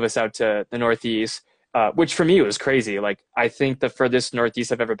 a few of us out to the Northeast, which for me was crazy. Like, I think the furthest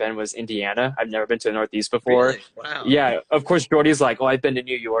Northeast I've ever been was Indiana. I've never been to the Northeast before. Really? Wow. Yeah, of course, Jordy's like, oh, I've been to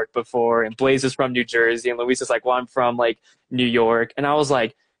New York before. And Blaze is from New Jersey. And Luis is like, well, I'm from like New York. And I was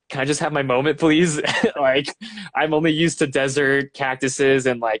like, can I just have my moment, please? Like, I'm only used to desert, cactuses,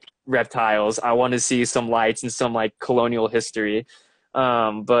 and like reptiles. I want to see some lights and some like colonial history.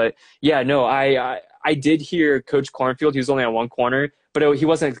 But yeah, no, I did hear Coach Cornfield. He was only on one corner, but he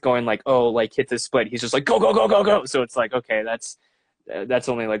wasn't going like, oh, like hit the split. He's just like, go, go, go, go, go. So it's like, okay, that's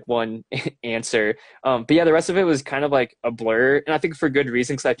only like one answer. But yeah, the rest of it was kind of like a blur, and I think for good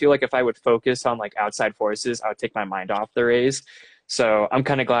reason, because I feel like if I would focus on like outside forces, I would take my mind off the race. So I'm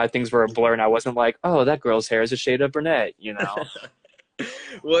kind of glad things were a blur, and I wasn't like, oh, that girl's hair is a shade of brunette, you know.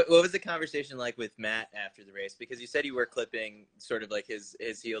 What was the conversation like with Matt after the race? Because you said you were clipping sort of like his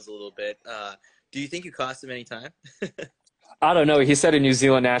heels a little bit. Do you think you cost him any time? I don't know. He set a New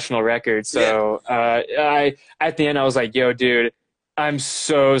Zealand national record. So I at the end, I was like, yo, dude, I'm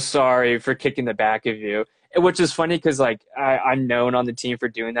so sorry for kicking the back of you. Which is funny because like I'm known on the team for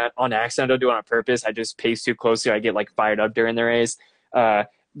doing that on accident. I don't do it on purpose. I just pace too closely. I get like fired up during the race.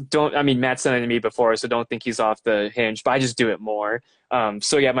 Matt's done it to me before, so don't think he's off the hinge, but I just do it more.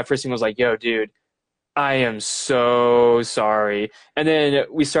 So yeah, my first thing was like, yo, dude, I am so sorry. And then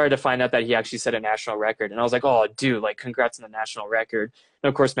we started to find out that he actually set a national record. And I was like, oh, dude, like, congrats on the national record. And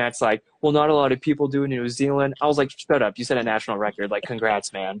of course, Matt's like, well, not a lot of people do in New Zealand. I was like, shut up. You set a national record. Like,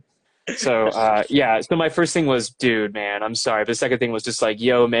 congrats, man. So, So my first thing was, dude, man, I'm sorry. But the second thing was just like,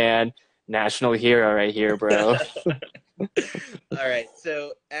 yo, man, national hero right here, bro. All right.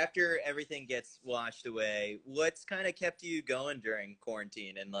 So after everything gets washed away, what's kind of kept you going during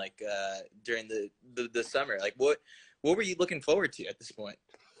quarantine and like during the summer? Like what were you looking forward to at this point?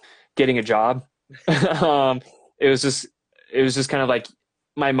 Getting a job. It was just kind of like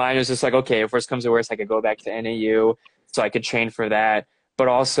my mind was just like, okay, if worst comes to worst, I could go back to NAU, so I could train for that. But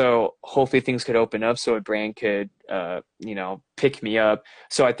also, hopefully things could open up so a brand could, pick me up.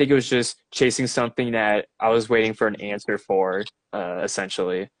 So I think it was just chasing something that I was waiting for an answer for,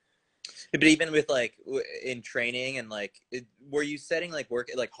 essentially. But even with like in training and like, were you setting like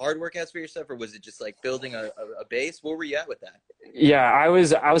hard workouts for yourself, or was it just like building a base? Where were you at with that? Yeah, I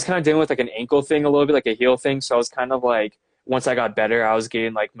was kind of dealing with like an ankle thing a little bit, like a heel thing. So I was kind of like, once I got better, I was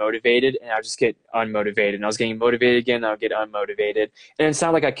getting like motivated, and I would just get unmotivated, and I was getting motivated again, and I would get unmotivated. And it's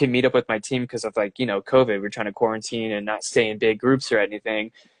not like I could meet up with my team because of like, COVID. We're trying to quarantine and not stay in big groups or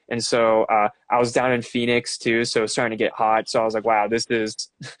anything. And so I was down in Phoenix too, so it was starting to get hot. So I was like, wow, this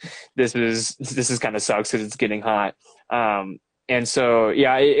is kind of sucks because it's getting hot. And so,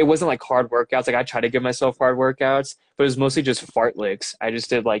 yeah, it wasn't like hard workouts. Like I tried to give myself hard workouts, but it was mostly just fartleks. I just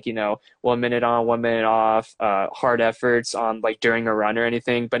did like, 1 minute on, 1 minute off, hard efforts on like during a run or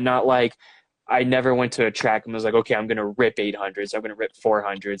anything, but not like I never went to a track and was like, okay, I'm going to rip 800s. I'm going to rip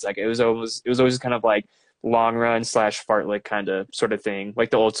 400s. Like it was always kind of like long run / fartlek kind of sort of thing, like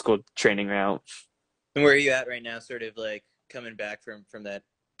the old school training route. And where are you at right now, sort of like coming back from that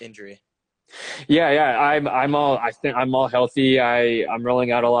injury? Yeah. I'm all healthy. I'm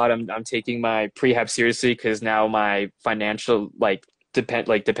rolling out a lot. I'm taking my prehab seriously because now my financial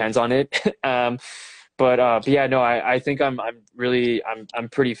depends on it. But yeah, no, I think I'm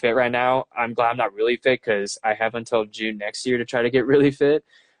pretty fit right now. I'm glad I'm not really fit because I have until June next year to try to get really fit.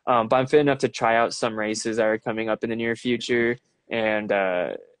 But I'm fit enough to try out some races that are coming up in the near future. And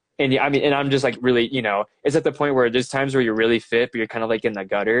And yeah, I mean, and I'm just like really, it's at the point where there's times where you're really fit, but you're kind of like in the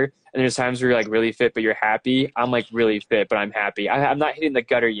gutter. And there's times where you're like really fit, but you're happy. I'm like really fit, but I'm happy. I'm not hitting the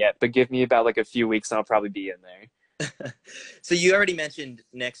gutter yet, but give me about like a few weeks and I'll probably be in there. So you already mentioned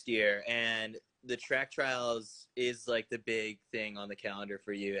next year, and the track trials is like the big thing on the calendar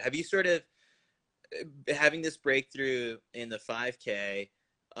for you. Have you sort of having this breakthrough in the 5K,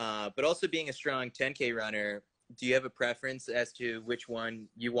 but also being a strong 10K runner, do you have a preference as to which one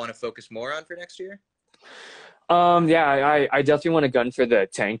you want to focus more on for next year? Yeah, I definitely want to gun for the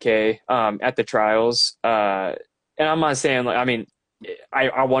 10K at the trials. And I'm not saying like, I mean,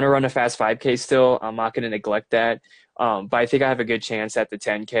 I want to run a fast 5K still. I'm not going to neglect that. But I think I have a good chance at the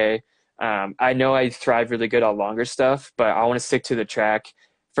 10K. I know I thrive really good on longer stuff, but I want to stick to the track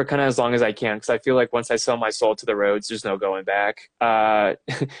for kind of as long as I can, because I feel like once I sell my soul to the roads, there's no going back. I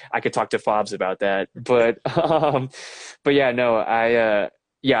could talk to Fobs about that, but yeah, no, I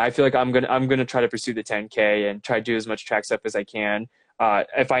feel like I'm gonna try to pursue the 10K and try to do as much track stuff as I can.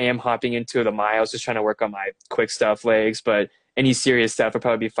 If I am hopping into the miles, just trying to work on my quick stuff legs, but any serious stuff would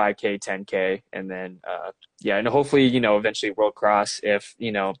probably be 5K, 10K, and then yeah, and hopefully eventually World Cross if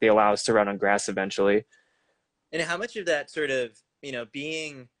they allow us to run on grass eventually. And how much of that sort of,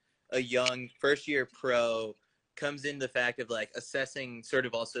 being a young first year pro comes in the fact of like assessing sort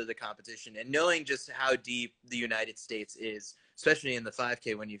of also the competition and knowing just how deep the United States is, especially in the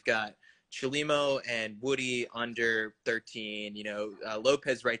 5K when you've got Chalimo and Woody under 13,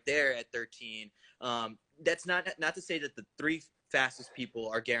 Lopez right there at 13. That's not to say that the three fastest people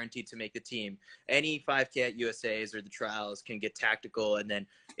are guaranteed to make the team. Any 5K at USA's or the trials can get tactical, and then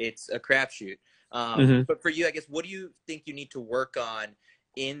it's a crapshoot. But for you, I guess, what do you think you need to work on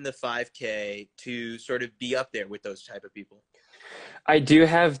in the 5K to sort of be up there with those type of people? I do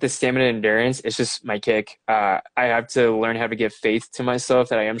have the stamina and endurance. It's just my kick. I have to learn how to give faith to myself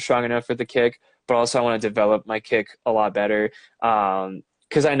that I am strong enough for the kick, but also I want to develop my kick a lot better.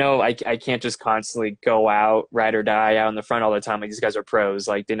 Because I know I can't just constantly go out, ride or die out in the front all the time. Like these guys are pros.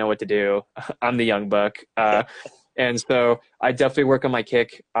 Like they know what to do. I'm the young buck. And so I definitely work on my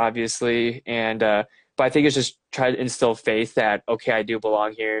kick, obviously. But I think it's just try to instill faith that, okay, I do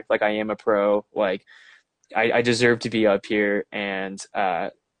belong here. Like I am a pro. Like I deserve to be up here, and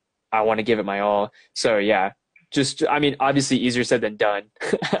I want to give it my all. So yeah, I mean, obviously easier said than done.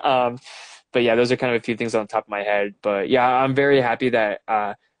 But yeah, those are kind of a few things on top of my head. But yeah, I'm very happy that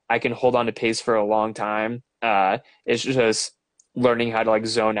I can hold on to pace for a long time. It's just learning how to like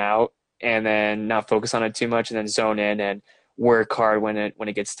zone out and then not focus on it too much, and then zone in and work hard when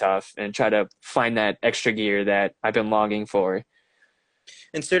it gets tough, and try to find that extra gear that I've been longing for.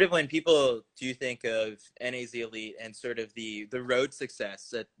 And sort of when people do think of NAZ Elite and sort of the road success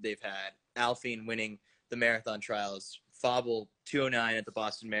that they've had, Alphine winning the marathon trials, Fauble 209 at the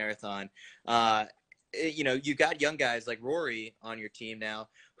Boston Marathon, you got young guys like Rory on your team now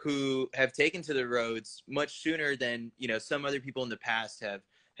who have taken to the roads much sooner than some other people in the past have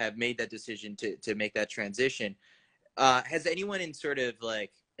made that decision to make that transition. Has anyone in sort of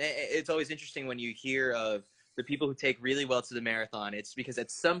like, it's always interesting when you hear of the people who take really well to the marathon. It's because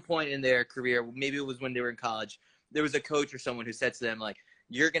at some point in their career, maybe it was when they were in college, there was a coach or someone who said to them like,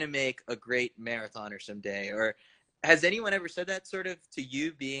 you're going to make a great marathoner someday. Or has anyone ever said that sort of to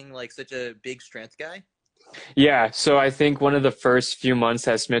you, being like such a big strength guy? Yeah, so I think one of the first few months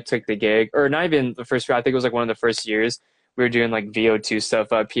that Smith took the gig, or not even the first few, I think it was like one of the first years, we were doing like VO2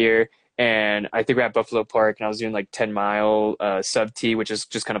 stuff up here. And I think we're at Buffalo Park, and I was doing like 10-mile sub T, which is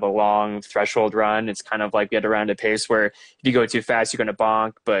just kind of a long threshold run. It's kind of like we had to run at a pace where if you go too fast, you're going to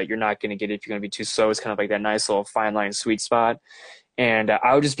bonk, but you're not going to get it if you're going to be too slow. It's kind of like that nice little fine line sweet spot. And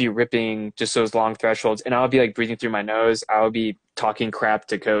I would just be ripping just those long thresholds, and I would be like breathing through my nose. I would be talking crap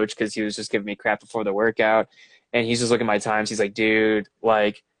to coach because he was just giving me crap before the workout. And he's just looking at my times. He's like, dude,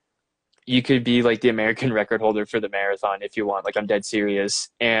 like, you could be like the American record holder for the marathon if you want. Like, I'm dead serious.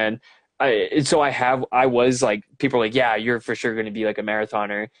 And I was like, people were like, yeah, you're for sure going to be like a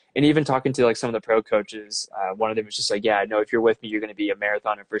marathoner. And even talking to like some of the pro coaches, one of them was just like, yeah, no, if you're with me, you're going to be a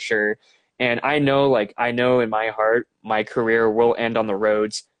marathoner for sure. And I know in my heart, my career will end on the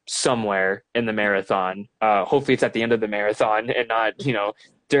roads somewhere in the marathon. Hopefully it's at the end of the marathon and not,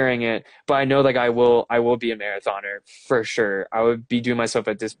 during it. But I know like I will be a marathoner for sure. I would be doing myself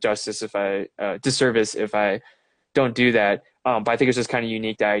a disservice if I don't do that. But I think it's just kind of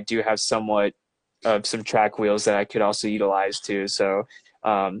unique that I do have somewhat of some track wheels that I could also utilize too. So,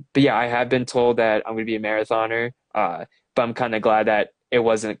 but yeah, I have been told that I'm going to be a marathoner. But I'm kind of glad that it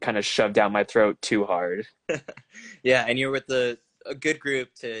wasn't kind of shoved down my throat too hard. Yeah, and you're with the a good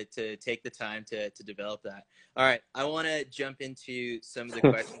group to take the time to develop that. All right, I want to jump into some of the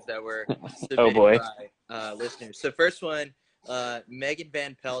questions that were Oh submitted boy. by listeners. So first one, Megan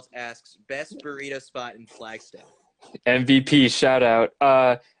Van Pelt asks, best burrito spot in Flagstaff. MVP shout out.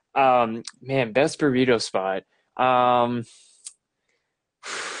 Man, best burrito spot.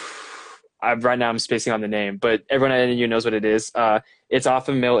 Right now I'm spacing on the name, but everyone at NU knows what it is. It's off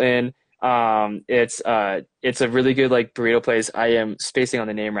of Milton. It's a really good like burrito place. I am spacing on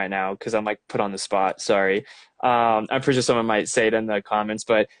the name right now because I'm like put on the spot. Sorry. I'm pretty sure someone might say it in the comments,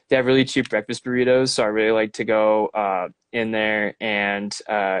 but they have really cheap breakfast burritos. So I really like to go in there and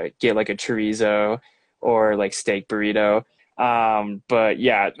get like a chorizo or like steak burrito. But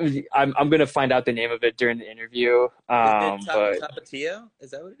yeah, I'm gonna find out the name of it during the interview. Is it But Tapatio? Is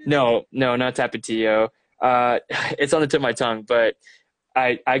that what it is? no, not Tapatio. It's on the tip of my tongue, but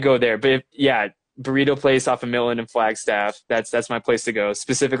I go there. But yeah, burrito place off of Milton and Flagstaff. That's my place to go,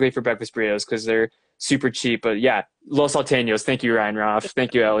 specifically for breakfast burritos because they're super cheap. But yeah, Los Salteños. Thank you, Ryan Roth.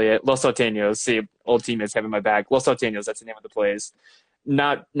 Thank you, Elliot. Los Salteños. See, old teammates having my back. Los Salteños. That's the name of the place.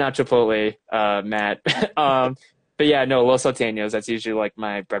 Not Chipotle, Matt. But yeah, no, Los Salteños. That's usually like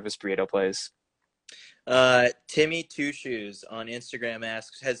my breakfast burrito place. Timmy Two Shoes on Instagram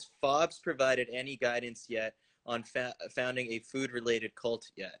asks, has Fobbs provided any guidance yet on founding a food-related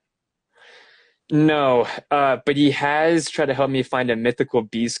cult yet? No, but he has tried to help me find a mythical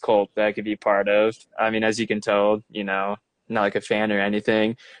beast cult that I could be part of. I mean, as you can tell, not like a fan or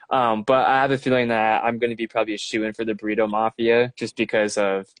anything. But I have a feeling that I'm going to be probably a shoo-in for the Burrito Mafia just because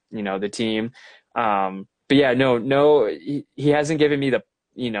of, the team. But yeah, no, he hasn't given me the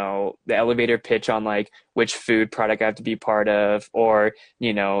elevator pitch on like which food product I have to be part of, or,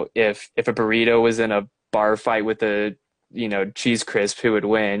 if a burrito was in a bar fight with a, cheese crisp, who would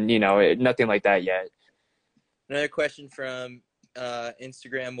win, nothing like that yet. Another question from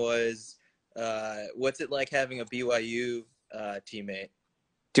Instagram was, what's it like having a BYU teammate?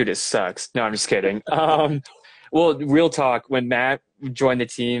 Dude, it sucks. No, I'm just kidding. Well, real talk, when Matt joined the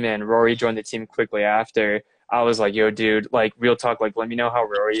team and Rory joined the team quickly after, I was like, yo, dude, like, real talk, like, let me know how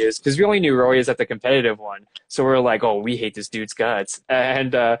Rory is. Because we only knew Rory is at the competitive one. So we're like, oh, we hate this dude's guts.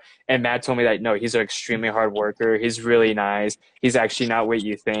 And Matt told me that, no, he's an extremely hard worker. He's really nice. He's actually not what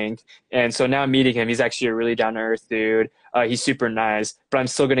you think. And so now meeting him, he's actually a really down-to-earth dude. He's super nice. But I'm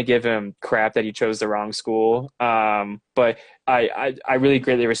still going to give him crap that he chose the wrong school. But I really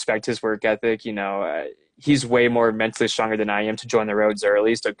greatly respect his work ethic. He's way more mentally stronger than I am to join the roads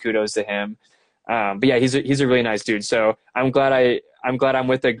early. So kudos to him. But yeah, he's a really nice dude. So I'm glad I'm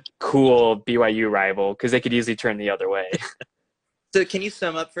with a cool BYU rival because they could easily turn the other way. So can you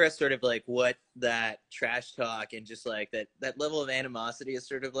sum up for us sort of like what that trash talk and just like that level of animosity is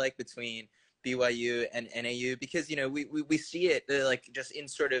sort of like between BYU and NAU? Because, we see it like just in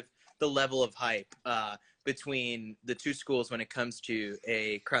sort of the level of hype between the two schools when it comes to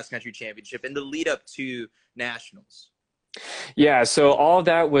a cross-country championship and the lead up to nationals. Yeah, so all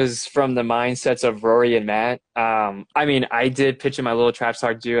that was from the mindsets of Rory and Matt. I mean, I did pitch in my little trash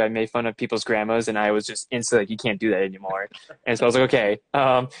talk too. I made fun of people's grandmas, and I was just instantly like, you can't do that anymore. And so I was like, okay.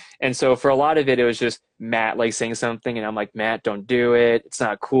 And so for a lot of it, it was just Matt like saying something, and I'm like, Matt, don't do it. It's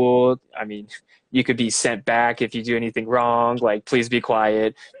not cool. I mean, you could be sent back if you do anything wrong. Like, please be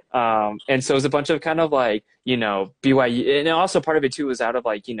quiet. And so it was a bunch of kind of like, BYU, and also part of it too was out of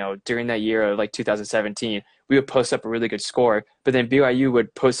like, during that year of like 2017, we would post up a really good score, but then BYU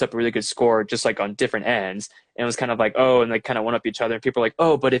would post up a really good score just like on different ends. And it was kind of like, oh, and like kind of one up each other. And people were like,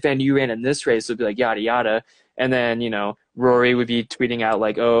 oh, but if NU ran in this race, it would be like yada, yada. And then, Rory would be tweeting out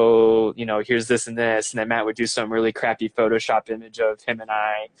like, oh, here's this and this. And then Matt would do some really crappy Photoshop image of him and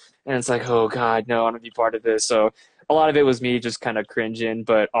I. And it's like, oh God, no, I want to be part of this. So a lot of it was me just kind of cringing,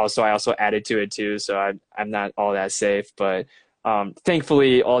 but also I also added to it too. So I'm not all that safe, but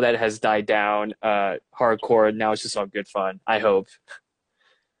thankfully all that has died down hardcore. Now it's just all good fun, I hope.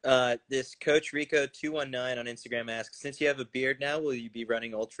 This Coach Rico 219 on Instagram asks, since you have a beard now, will you be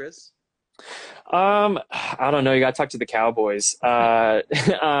running ultras? I don't know. You got to talk to the Cowboys. I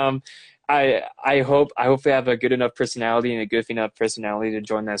hope they have a good enough personality and a good enough personality to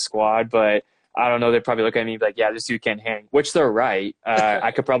join that squad, but I don't know. They probably look at me like, yeah, this dude can't hang, which they're right.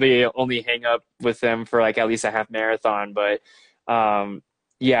 I could probably only hang up with them for like at least a half marathon, but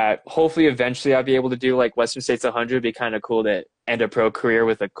yeah, hopefully eventually I'll be able to do like Western States 100. It'd be kind of cool to end a pro career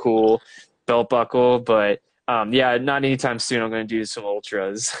with a cool belt buckle, but yeah, not anytime soon. I'm going to do some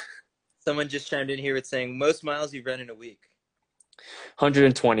ultras. Someone just chimed in here with saying most miles you've run in a week.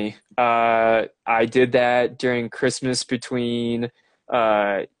 120. I did that during Christmas between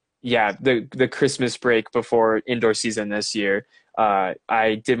the Christmas break before indoor season this year.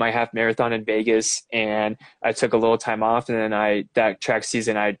 I did my half marathon in Vegas, and I took a little time off, and then that track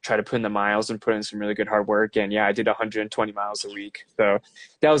season I tried to put in the miles and put in some really good hard work, and yeah, I did 120 miles a week. So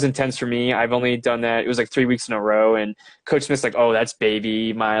that was intense for me. I've only done that. It was like 3 weeks in a row, and Coach Smith's like, "Oh, that's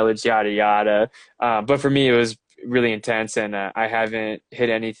baby mileage, yada yada." But for me, it was really intense, and I haven't hit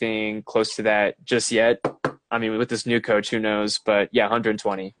anything close to that just yet. I mean, with this new coach, who knows? But yeah,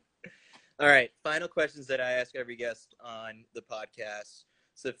 120. All right, final questions that I ask every guest on the podcast.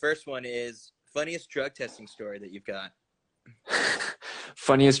 So the first one is funniest drug testing story that you've got.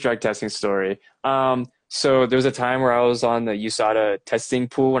 Funniest drug testing story. So there was a time where I was on the USADA testing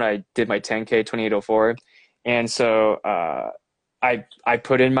pool when I did my 10K 2804. And so I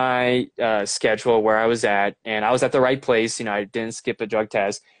put in my schedule where I was at, and I was at the right place. You know, I didn't skip a drug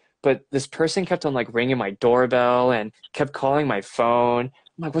test. But this person kept on like ringing my doorbell and kept calling my phone.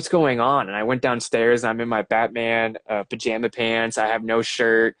 I'm like, what's going on? And I went downstairs, and I'm in my Batman pajama pants. I have no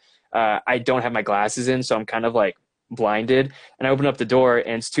shirt. I don't have my glasses in, so I'm kind of like blinded. And I open up the door,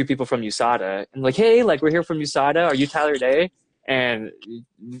 and it's two people from USADA. And like, hey, like, we're here from USADA. Are you Tyler Day? And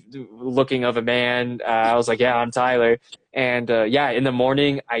looking of a man, I was like, yeah, I'm Tyler. And yeah, in the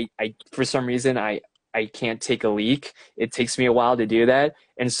morning, I for some reason, I can't take a leak. It takes me a while to do that.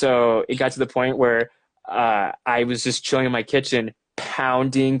 And so it got to the point where I was just chilling in my kitchen,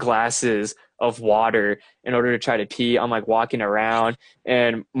 pounding glasses of water in order to try to pee. I'm like walking around,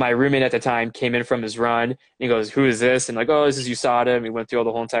 and my roommate at the time came in from his run, and he goes, "Who is this?" And like, "Oh, this is USADA." And we went through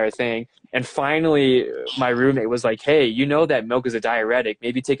the whole entire thing. And finally, my roommate was like, "Hey, you know that milk is a diuretic.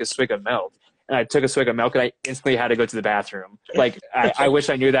 Maybe take a swig of milk." And I took a swig of milk, and I instantly had to go to the bathroom. Like, I wish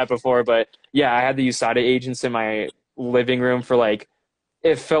I knew that before, but yeah, I had the USADA agents in my living room for like,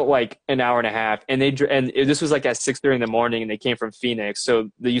 it felt like an hour and a half. And this was like at 6:30 in the morning, and they came from Phoenix.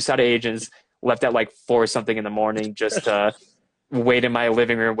 So the USADA agents left at like 4 something in the morning just to wait in my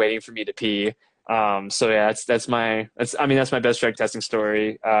living room waiting for me to pee. So yeah, that's my best drug testing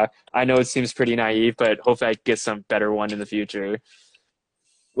story. I know it seems pretty naive, but hopefully I get some better one in the future.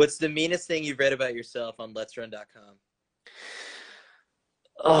 What's the meanest thing you've read about yourself on Let'sRun.com?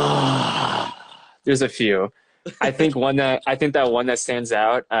 Oh, there's a few. I think that one that stands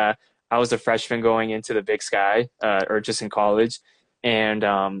out. I was a freshman going into the Big Sky, or just in college, and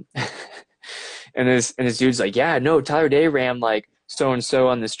and this dude's like, yeah, no, Tyler Day ran like so and so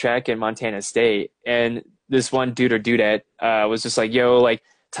on this track in Montana State, and this one dude or dudette was just like, yo, like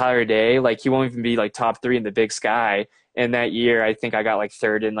Tyler Day, like he won't even be like top 3 in the Big Sky. And that year, I think I got like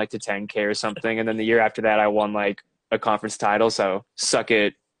 3rd in like the 10K or something, and then the year after that, I won like a conference title. So suck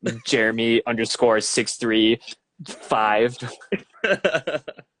it, Jeremy _635.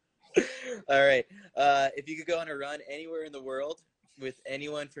 All right. If you could go on a run anywhere in the world with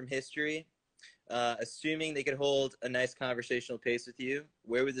anyone from history, assuming they could hold a nice conversational pace with you,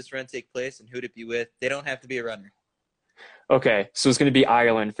 where would this run take place, and who'd it be with? They don't have to be a runner. Okay, so it's going to be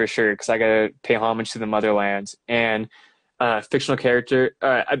Ireland for sure, because I got to pay homage to the motherland. And fictional character,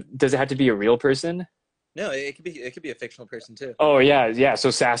 does it have to be a real person? No, it could be a fictional person too. Oh yeah. So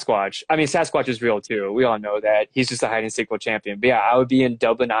Sasquatch. I mean, Sasquatch is real too. We all know that. He's just a hide and seek world champion. But yeah, I would be in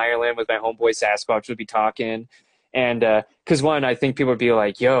Dublin, Ireland with my homeboy Sasquatch. We'd be talking, and because one, I think people would be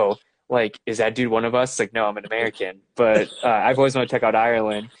like, "Yo, like, is that dude one of us?" It's like, no, I'm an American. But I've always wanted to check out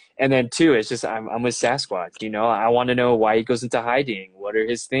Ireland. And then two, it's just I'm with Sasquatch. You know, I want to know why he goes into hiding. What are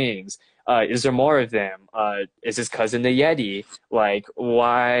his things? Is there more of them? Is his cousin the Yeti? Like,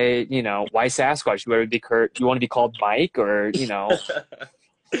 why Sasquatch? You want to be called Mike, or you know?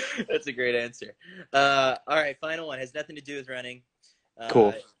 That's a great answer. All right, final one has nothing to do with running.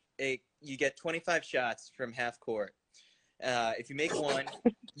 Cool. You get 25 shots from half court. If you make one,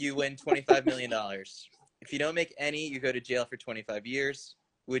 you win $25 million. If you don't make any, you go to jail for 25 years.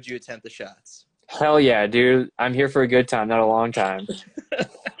 Would you attempt the shots? Hell yeah, dude! I'm here for a good time, not a long time.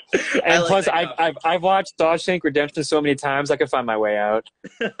 And plus, I've watched Shawshank Redemption so many times, I can find my way out.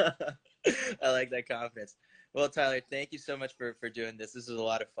 I like that confidence. Well, Tyler, thank you so much for doing this. This was a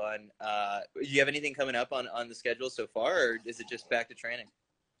lot of fun. Do you have anything coming up on the schedule so far, or is it just back to training?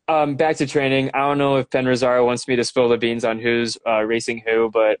 Back to training. I don't know if Ben Rosario wants me to spill the beans on who's racing who,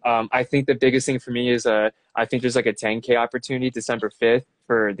 but I think the biggest thing for me is I think there's like a 10K opportunity December 5th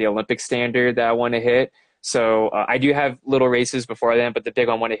for the Olympic standard that I want to hit. So I do have little races before then, but the big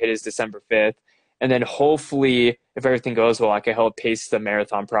one I want to hit is December 5th. And then hopefully, if everything goes well, I can help pace the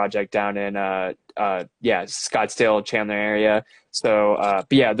marathon project down in Scottsdale, Chandler area. So,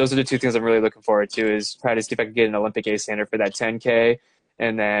 but yeah, those are the two things I'm really looking forward to, is try to see if I can get an Olympic A standard for that 10K.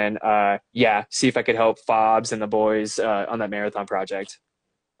 And then, see if I could help Fobs and the boys on that marathon project.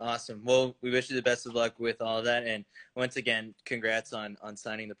 Awesome. Well, we wish you the best of luck with all of that. And once again, congrats on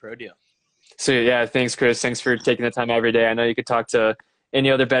signing the pro deal. So yeah, thanks, Chris. Thanks for taking the time every day. I know you could talk to any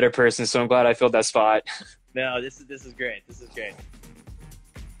other better person, so I'm glad I filled that spot. No, this is great. This is great.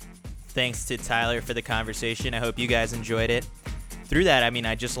 Thanks to Tyler for the conversation. I hope you guys enjoyed it. Through that, I mean,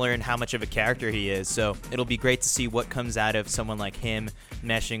 I just learned how much of a character he is, so it'll be great to see what comes out of someone like him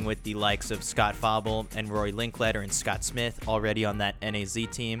meshing with the likes of Scott Fauble and Rory Linkletter and Scott Smith already on that NAZ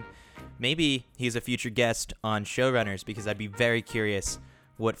team. Maybe he's a future guest on Showrunners, because I'd be very curious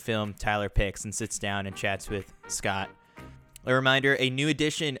what film Tyler picks and sits down and chats with Scott. A reminder, a new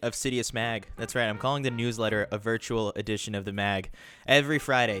edition of Sidious Mag. That's right, I'm calling the newsletter a virtual edition of the mag. Every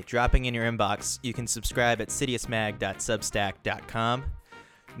Friday, dropping in your inbox. You can subscribe at sidiousmag.substack.com.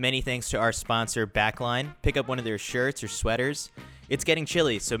 Many thanks to our sponsor, Backline. Pick up one of their shirts or sweaters. It's getting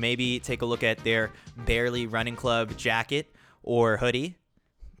chilly, so maybe take a look at their Barely Running Club jacket or hoodie.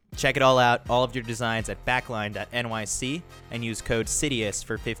 Check it all out, all of your designs at backline.nyc, and use code Sidious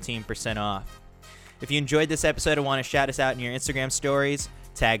for 15% off. If you enjoyed this episode and want to shout us out in your Instagram stories,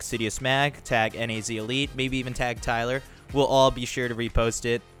 tag Sidious Mag, tag NAZ Elite, maybe even tag Tyler. We'll all be sure to repost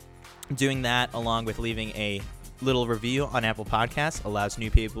it. Doing that, along with leaving a little review on Apple Podcasts, allows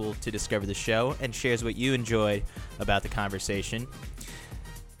new people to discover the show and shares what you enjoyed about the conversation.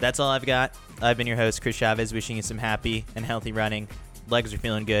 That's all I've got. I've been your host, Chris Chavez, wishing you some happy and healthy running. Legs are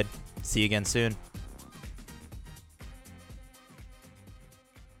feeling good. See you again soon.